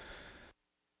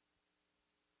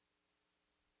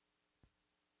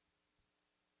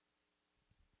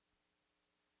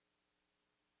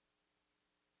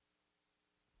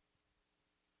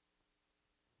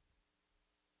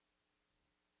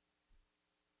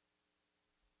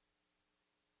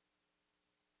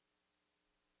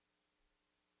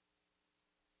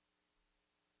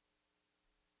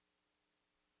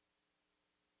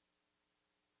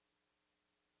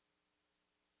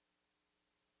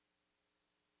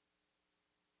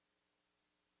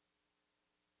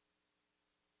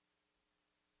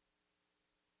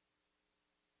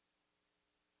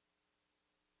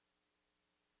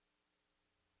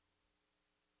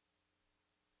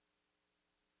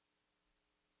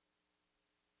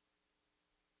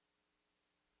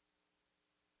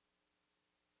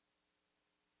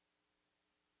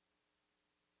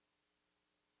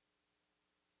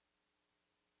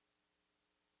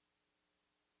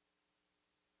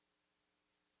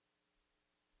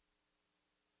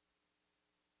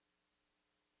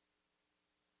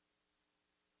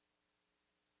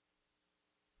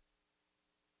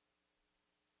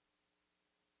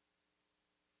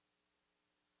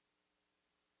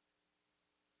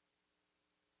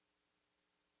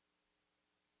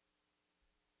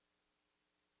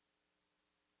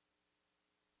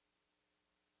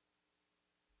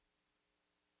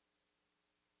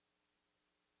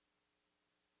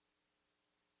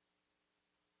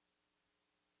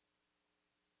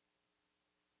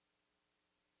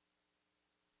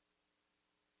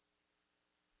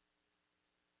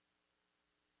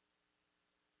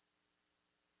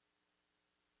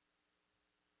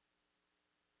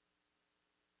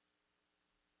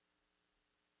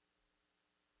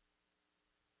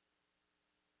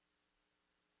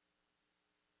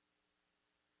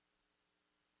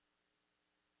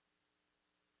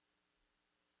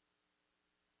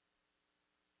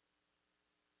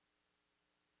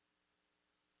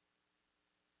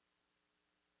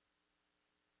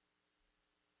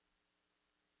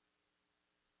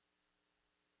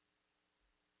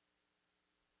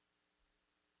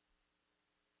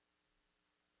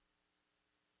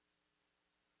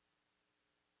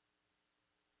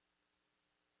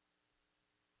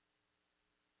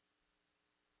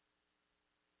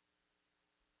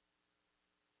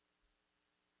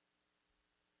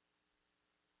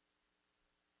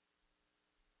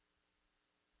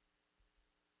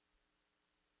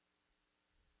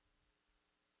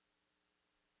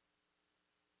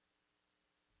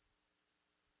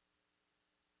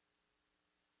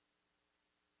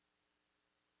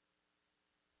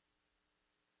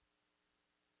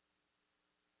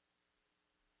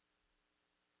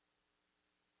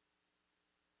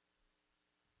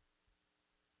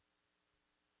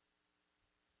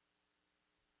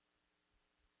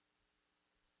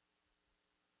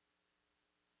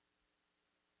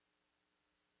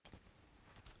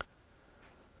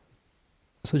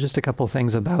 So just a couple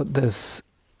things about this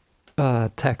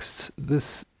text.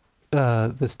 This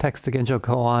text, the Genjo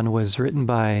Koan, was written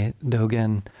by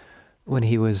Dogen when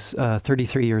he was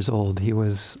 33 years old. He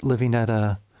was living at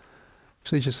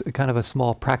actually just kind of a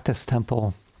small practice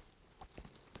temple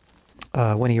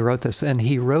when he wrote this. And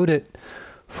he wrote it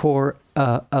for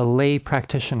a lay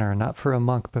practitioner, not for a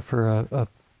monk, but for a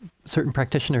certain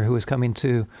practitioner who was coming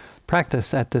to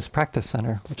practice at this practice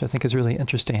center, which I think is really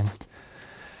interesting.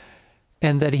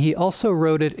 And that he also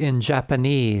wrote it in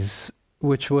Japanese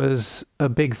which was a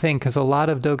big thing because a lot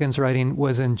of Dogen's writing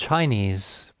was in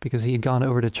Chinese because he'd gone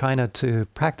over to China to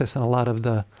practice, and a lot of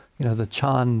the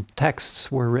Chan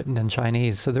texts were written in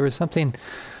Chinese. So there was something,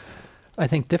 I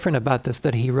think, different about this,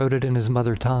 that he wrote it in his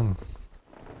mother tongue.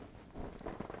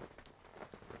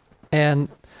 And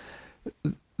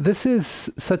this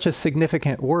is such a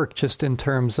significant work just in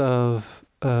terms of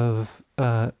the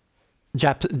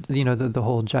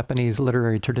whole Japanese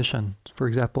literary tradition. For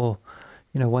example,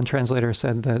 one translator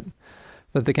said that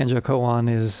the Genjo Koan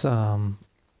is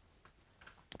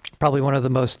probably one of the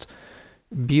most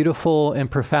beautiful and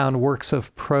profound works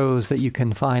of prose that you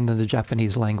can find in the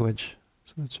Japanese language.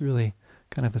 So it's really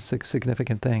kind of a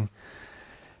significant thing.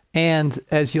 And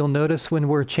as you'll notice when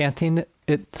we're chanting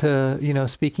it,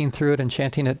 speaking through it and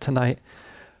chanting it tonight,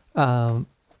 I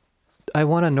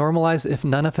want to normalize, if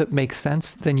none of it makes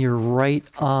sense, then you're right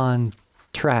on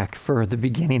track for the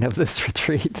beginning of this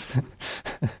retreat.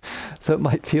 So it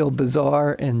might feel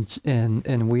bizarre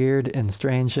and weird and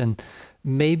strange, and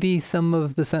maybe some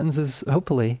of the sentences,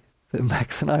 hopefully, that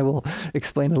Max and I will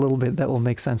explain a little bit, that will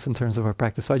make sense in terms of our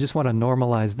practice. So I just want to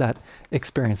normalize that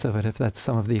experience of it, if that's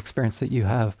some of the experience that you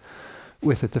have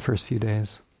with it the first few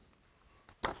days.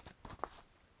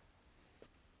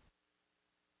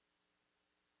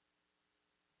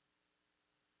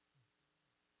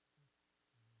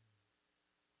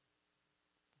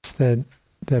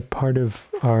 That part of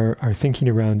our thinking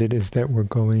around it is that we're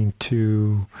going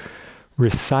to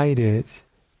recite it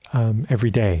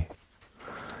every day.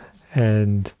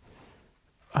 And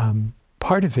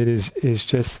part of it is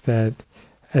just that,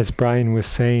 as Brian was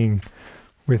saying,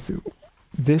 with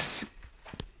this,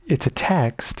 it's a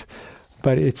text,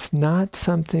 but it's not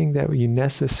something that you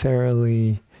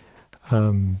necessarily,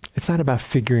 it's not about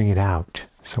figuring it out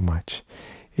so much.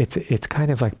 It's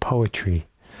kind of like poetry.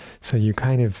 So you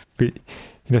kind of,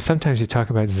 sometimes you talk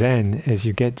about Zen as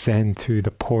you get Zen through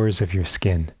the pores of your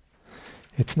skin.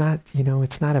 It's not,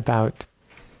 it's not about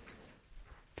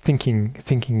thinking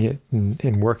it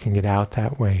and working it out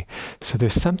that way. So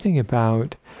there's something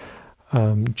about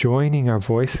joining our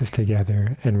voices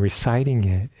together and reciting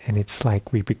it, and it's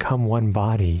like we become one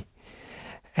body,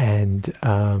 and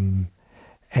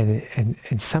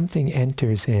something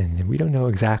enters in, and we don't know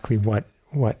exactly what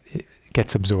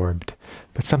gets absorbed,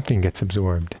 but something gets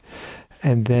absorbed,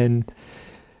 and then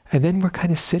we're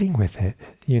kind of sitting with it.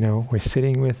 We're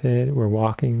sitting with it, we're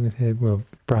walking with it. Well,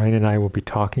 Brian and I will be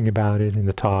talking about it in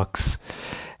the talks,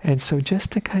 and so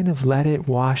just to kind of let it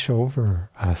wash over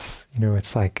us.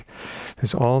 It's like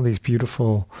there's all these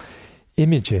beautiful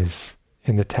images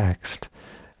in the text,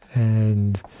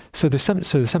 and so there's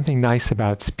something nice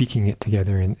about speaking it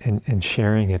together and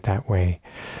sharing it that way.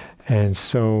 And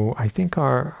so I think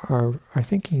our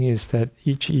thinking is that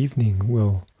each evening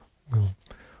we'll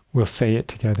say it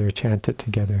together, chant it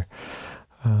together,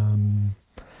 and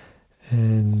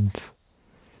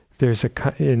there's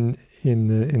in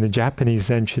the Japanese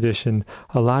Zen tradition,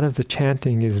 a lot of the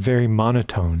chanting is very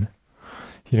monotone.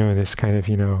 This kind of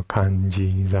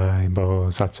kanji zai bo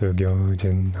satsu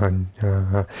gyojin han,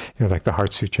 like the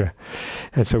Heart Sutra,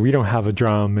 and so we don't have a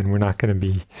drum, and we're not going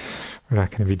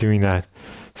to be doing that.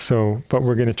 So, but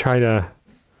we're going to try to,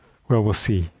 we'll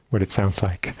see what it sounds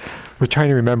like. We're trying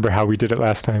to remember how we did it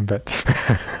last time, but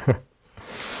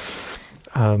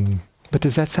but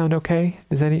does that sound okay?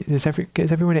 Is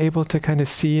everyone able to kind of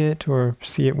see it or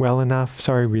see it well enough?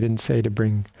 Sorry, we didn't say to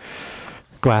bring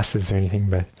glasses or anything,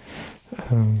 but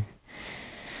and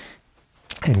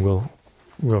we'll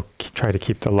try to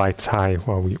keep the lights high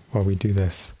while we do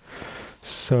this.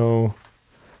 So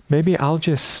maybe I'll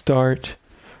just start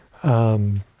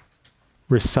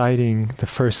reciting the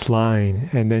first line,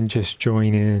 and then just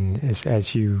join in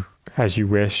as you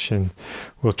wish, and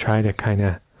we'll try to kind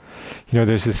of,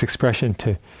 there's this expression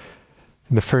in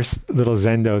the first little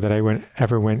zendo that I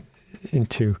ever went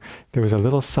into, there was a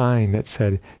little sign that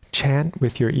said, "Chant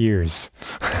with your ears."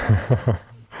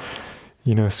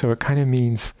 So it kind of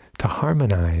means to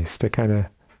harmonize, to kind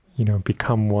of,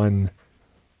 become one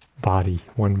body,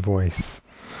 one voice.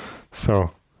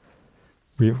 So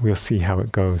we'll see how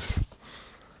it goes.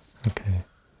 Okay.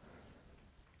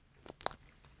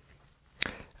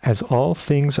 As all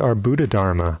things are Buddha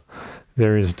Dharma,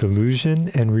 there is delusion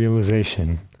and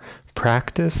realization,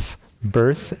 practice,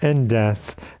 birth and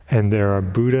death, and there are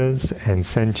Buddhas and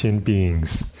sentient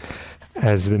beings.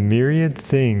 As the myriad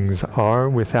things are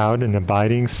without an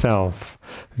abiding self,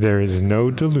 there is no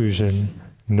delusion,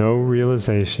 no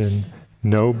realization,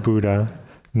 no Buddha,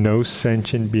 no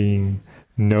sentient being,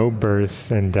 no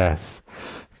birth and death.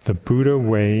 The Buddha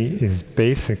way is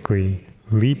basically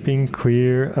leaping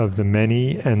clear of the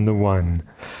many and the one.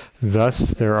 Thus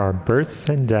there are birth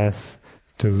and death,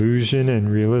 delusion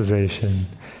and realization,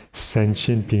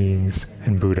 sentient beings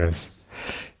and Buddhas.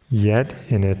 Yet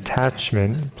in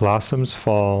attachment blossoms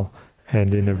fall,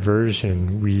 and in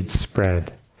aversion weeds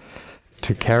spread.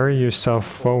 To carry yourself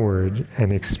forward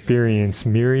and experience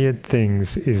myriad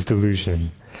things is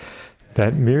delusion.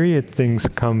 That myriad things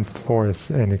come forth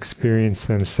and experience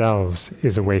themselves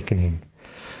is awakening.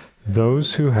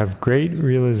 Those who have great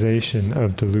realization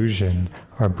of delusion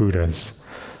are Buddhas.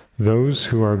 Those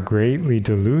who are greatly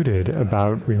deluded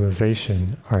about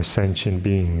realization are sentient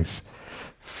beings.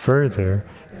 Further,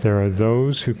 there are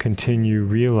those who continue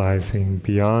realizing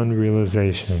beyond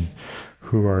realization,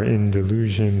 who are in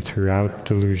delusion throughout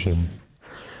delusion.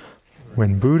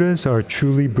 When Buddhas are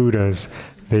truly Buddhas,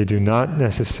 they do not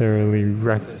necessarily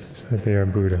recognize that they are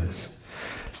Buddhas.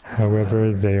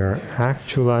 However, they are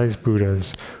actualized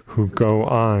Buddhas who go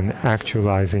on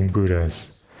actualizing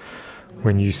Buddhas.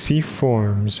 When you see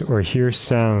forms or hear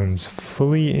sounds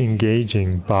fully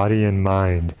engaging body and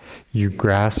mind, you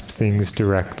grasp things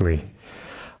directly.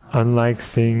 Unlike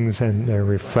things and their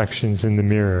reflections in the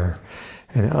mirror,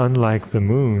 and unlike the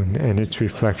moon and its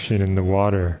reflection in the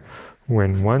water,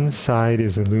 when one side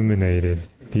is illuminated,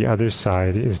 the other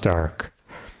side is dark.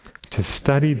 To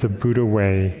study the Buddha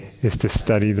way is to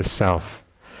study the self.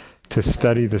 To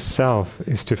study the self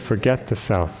is to forget the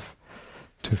self.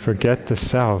 To forget the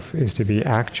self is to be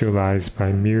actualized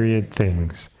by myriad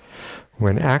things.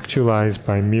 When actualized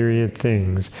by myriad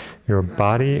things, your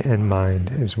body and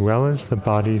mind, as well as the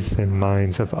bodies and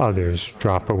minds of others,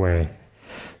 drop away.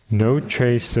 No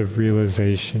trace of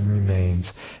realization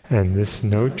remains, and this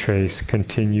no trace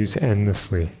continues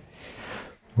endlessly.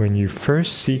 When you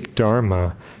first seek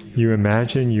Dharma, you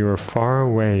imagine you are far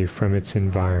away from its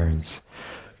environs.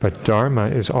 But Dharma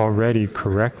is already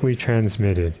correctly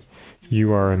transmitted.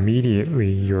 You are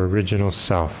immediately your original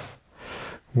self.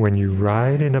 When you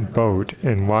ride in a boat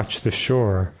and watch the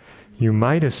shore, you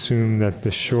might assume that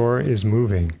the shore is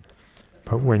moving.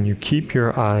 But when you keep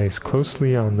your eyes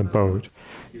closely on the boat,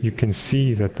 you can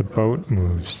see that the boat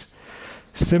moves.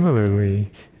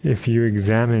 Similarly, if you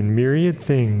examine myriad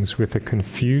things with a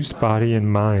confused body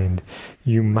and mind,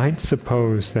 you might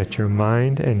suppose that your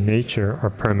mind and nature are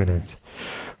permanent.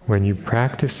 When you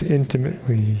practice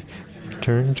intimately,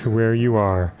 return to where you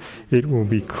are, it will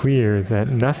be clear that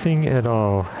nothing at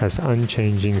all has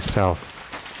unchanging self.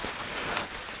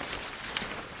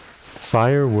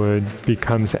 Firewood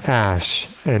becomes ash,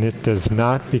 and it does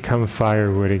not become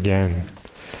firewood again.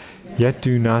 Yet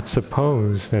do not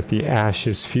suppose that the ash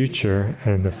is future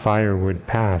and the firewood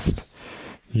past.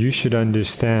 You should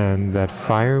understand that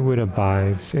firewood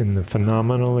abides in the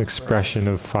phenomenal expression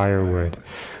of firewood,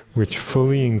 which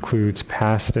fully includes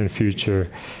past and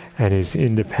future and is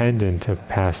independent of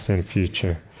past and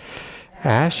future.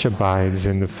 Ash abides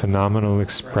in the phenomenal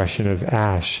expression of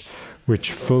ash,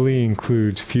 which fully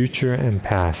includes future and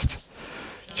past.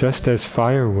 Just as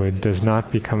firewood does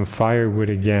not become firewood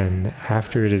again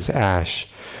after it is ash,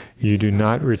 you do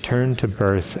not return to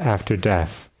birth after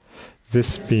death.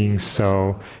 This being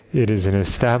so, it is an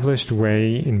established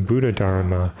way in Buddha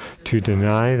Dharma to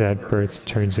deny that birth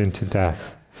turns into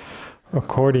death.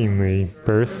 Accordingly,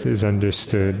 birth is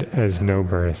understood as no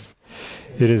birth.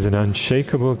 It is an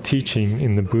unshakable teaching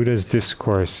in the Buddha's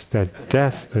discourse that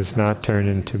death does not turn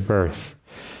into birth.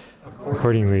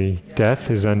 Accordingly, death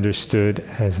is understood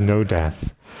as no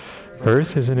death.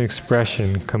 Birth is an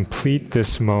expression, complete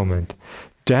this moment.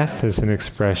 Death is an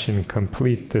expression,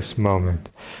 complete this moment.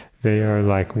 They are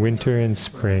like winter and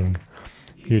spring.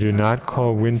 You do not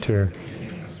call winter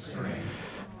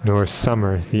nor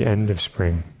summer the end of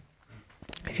spring.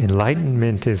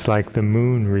 Enlightenment is like the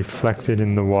moon reflected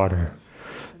in the water.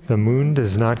 The moon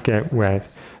does not get wet,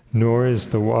 nor is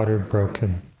the water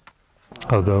broken.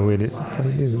 Although it is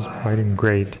white and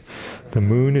great, the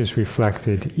moon is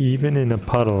reflected even in a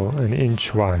puddle an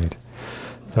inch wide.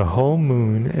 The whole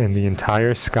moon and the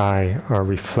entire sky are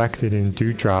reflected in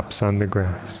dewdrops on the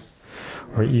grass,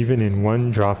 or even in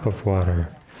one drop of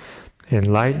water.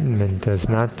 Enlightenment does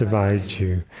not divide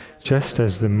you, just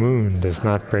as the moon does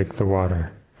not break the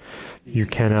water. You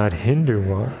cannot hinder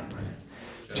water,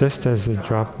 just as a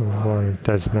drop of water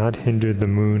does not hinder the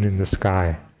moon in the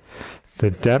sky. The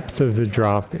depth of the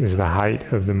drop is the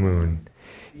height of the moon.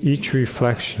 Each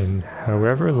reflection,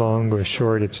 however long or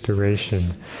short its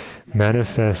duration,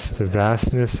 manifests the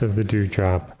vastness of the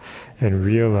dewdrop and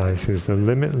realizes the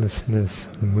limitlessness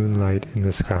of the moonlight in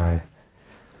the sky.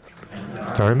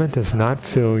 Dharma does not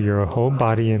fill your whole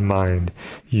body and mind.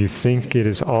 You think it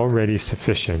is already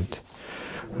sufficient.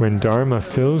 When Dharma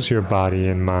fills your body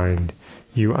and mind,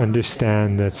 you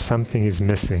understand that something is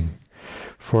missing.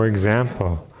 For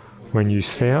example, when you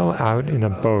sail out in a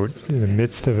boat in the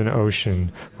midst of an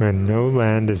ocean when no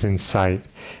land is in sight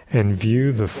and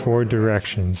view the four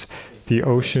directions, the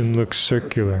ocean looks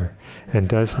circular and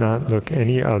does not look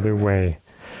any other way.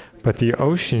 But the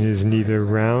ocean is neither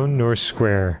round nor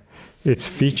square. Its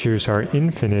features are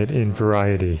infinite in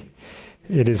variety.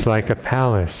 It is like a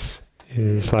palace. It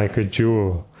is like a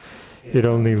jewel. It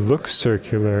only looks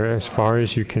circular as far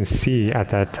as you can see at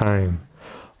that time.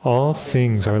 All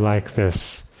things are like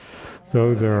this.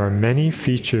 Though there are many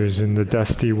features in the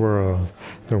dusty world,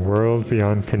 the world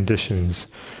beyond conditions,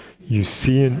 you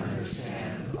see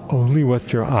only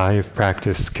what your eye of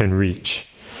practice can reach.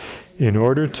 In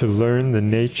order to learn the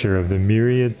nature of the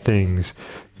myriad things,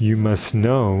 you must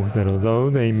know that although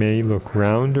they may look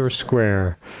round or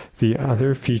square, the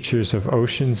other features of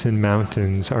oceans and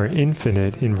mountains are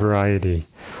infinite in variety.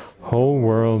 Whole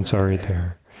worlds are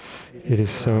there. It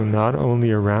is so not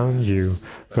only around you,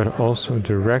 but also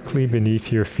directly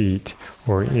beneath your feet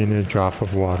or in a drop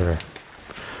of water.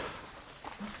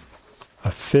 A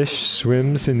fish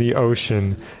swims in the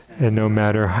ocean, and no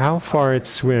matter how far it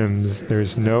swims, there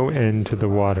is no end to the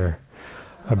water.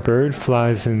 A bird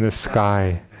flies in the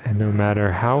sky, and no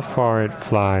matter how far it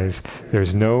flies, there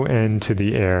is no end to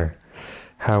the air.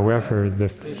 However, the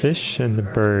fish and the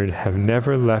bird have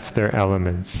never left their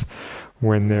elements.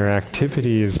 When their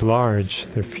activity is large,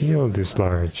 their field is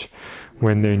large.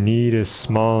 When their need is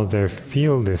small, their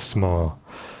field is small.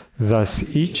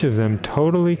 Thus, each of them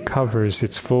totally covers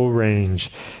its full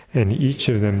range, and each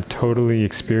of them totally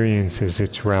experiences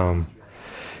its realm.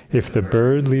 If the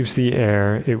bird leaves the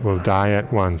air, it will die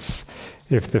at once.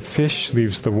 If the fish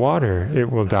leaves the water,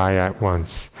 it will die at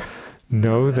once.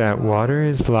 Know that water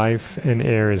is life and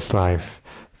air is life.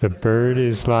 The bird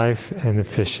is life and the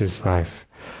fish is life.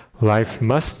 Life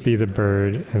must be the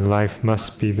bird and life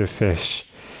must be the fish.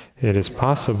 It is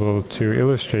possible to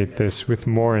illustrate this with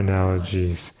more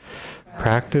analogies.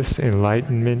 Practice,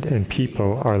 enlightenment, and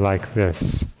people are like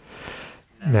this.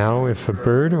 Now, if a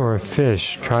bird or a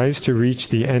fish tries to reach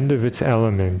the end of its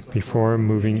element before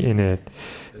moving in it,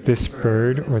 this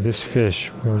bird or this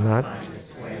fish will not.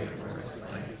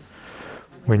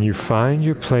 When you find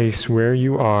your place where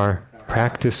you are,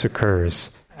 practice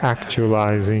occurs,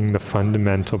 actualizing the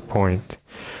fundamental point.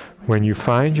 When you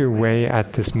find your way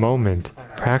at this moment,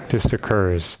 practice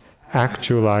occurs,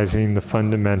 actualizing the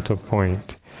fundamental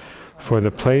point. For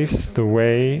the place, the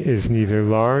way, is neither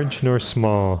large nor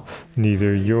small,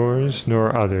 neither yours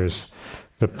nor others.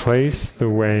 The place, the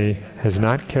way, has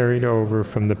not carried over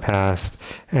from the past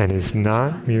and is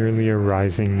not merely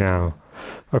arising now.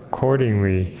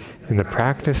 Accordingly, in the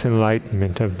practice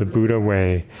enlightenment of the Buddha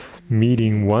way,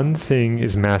 meeting one thing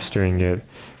is mastering it.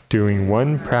 Doing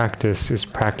one practice is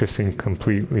practicing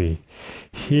completely.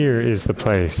 Here is the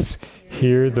place.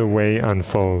 Here the way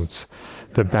unfolds.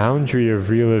 The boundary of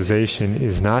realization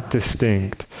is not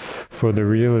distinct, for the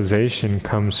realization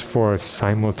comes forth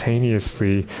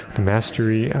simultaneously with the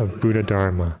mastery of Buddha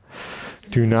Dharma.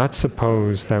 Do not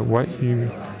suppose that what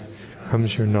you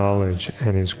becomes your knowledge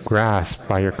and is grasped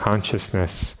by your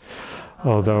consciousness.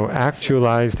 Although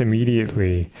actualized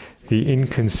immediately, the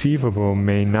inconceivable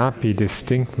may not be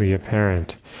distinctly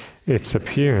apparent. Its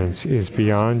appearance is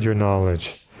beyond your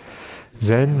knowledge.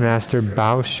 Zen Master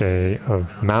Baoshe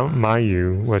of Mount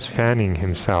Mayu was fanning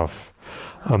himself.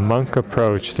 A monk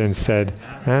approached and said,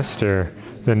 "Master,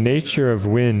 the nature of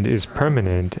wind is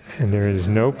permanent, and there is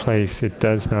no place it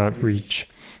does not reach.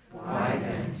 Why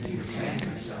then do you fan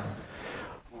yourself?"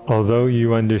 "Although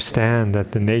you understand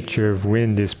that the nature of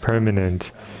wind is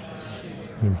permanent,"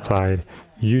 he replied,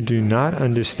 "you do not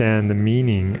understand the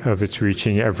meaning of its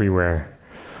reaching everywhere."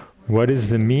 "What is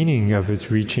the meaning of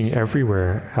its reaching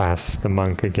everywhere?" asked the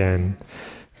monk again.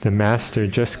 The master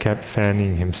just kept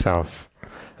fanning himself.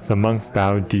 The monk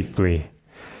bowed deeply.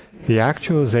 The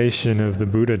actualization of the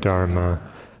Buddha Dharma,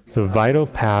 the vital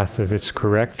path of its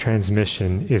correct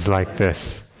transmission, is like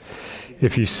this.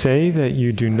 If you say that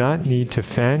you do not need to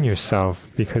fan yourself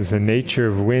because the nature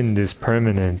of wind is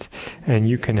permanent and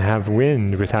you can have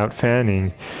wind without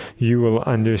fanning, you will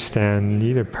understand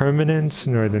neither permanence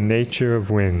nor the nature of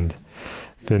wind.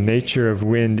 The nature of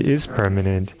wind is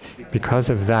permanent. Because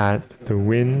of that, the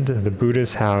wind of the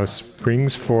Buddha's house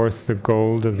brings forth the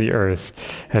gold of the earth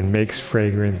and makes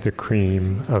fragrant the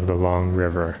cream of the long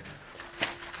river.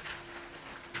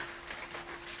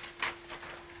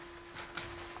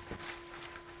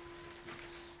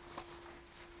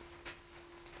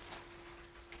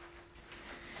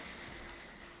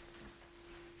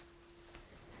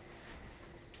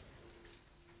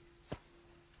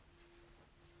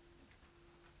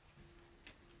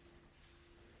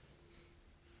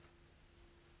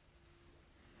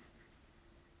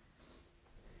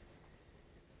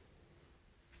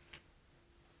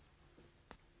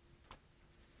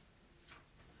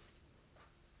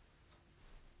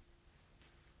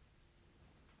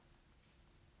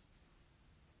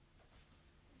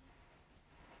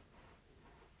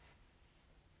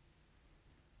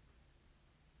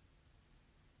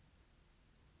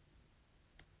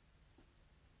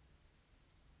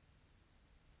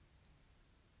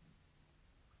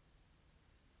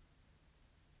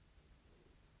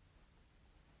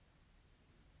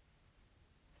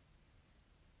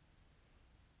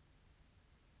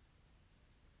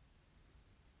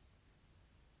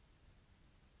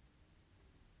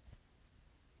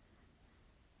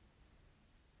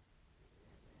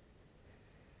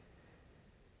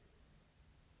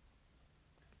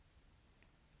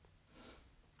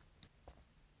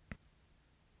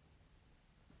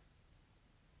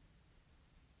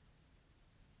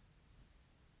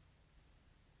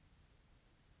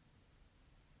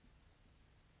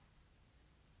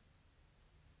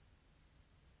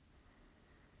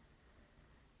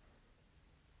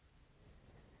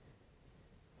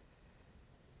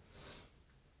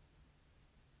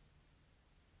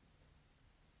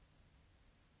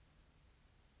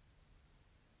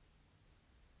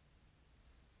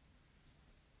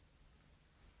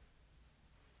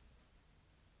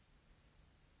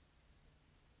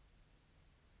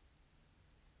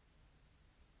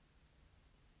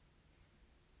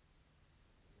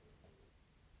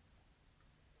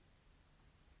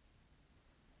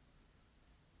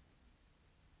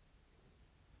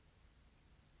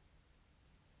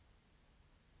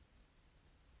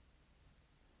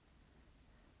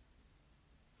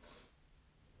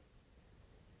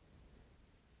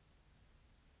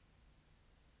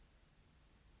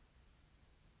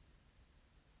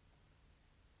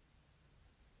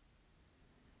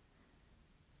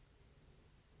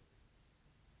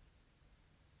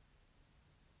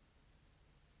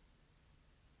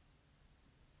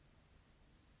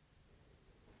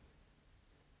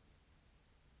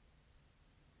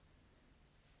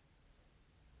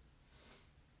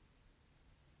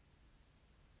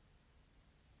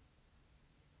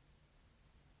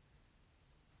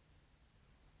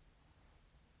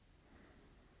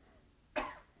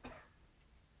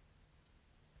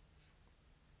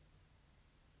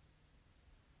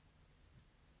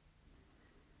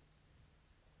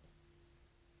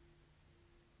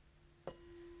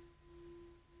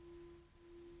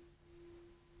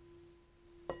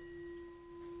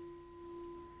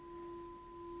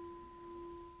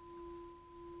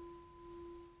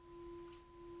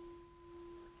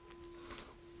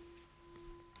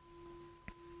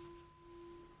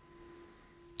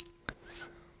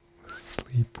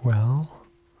 well.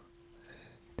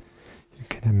 You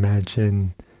can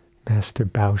imagine Master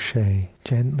Baoshe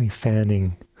gently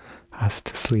fanning us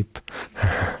to sleep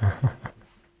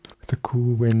with the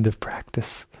cool wind of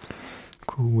practice,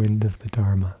 cool wind of the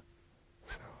Dharma.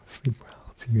 So sleep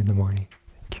well. See you in the morning.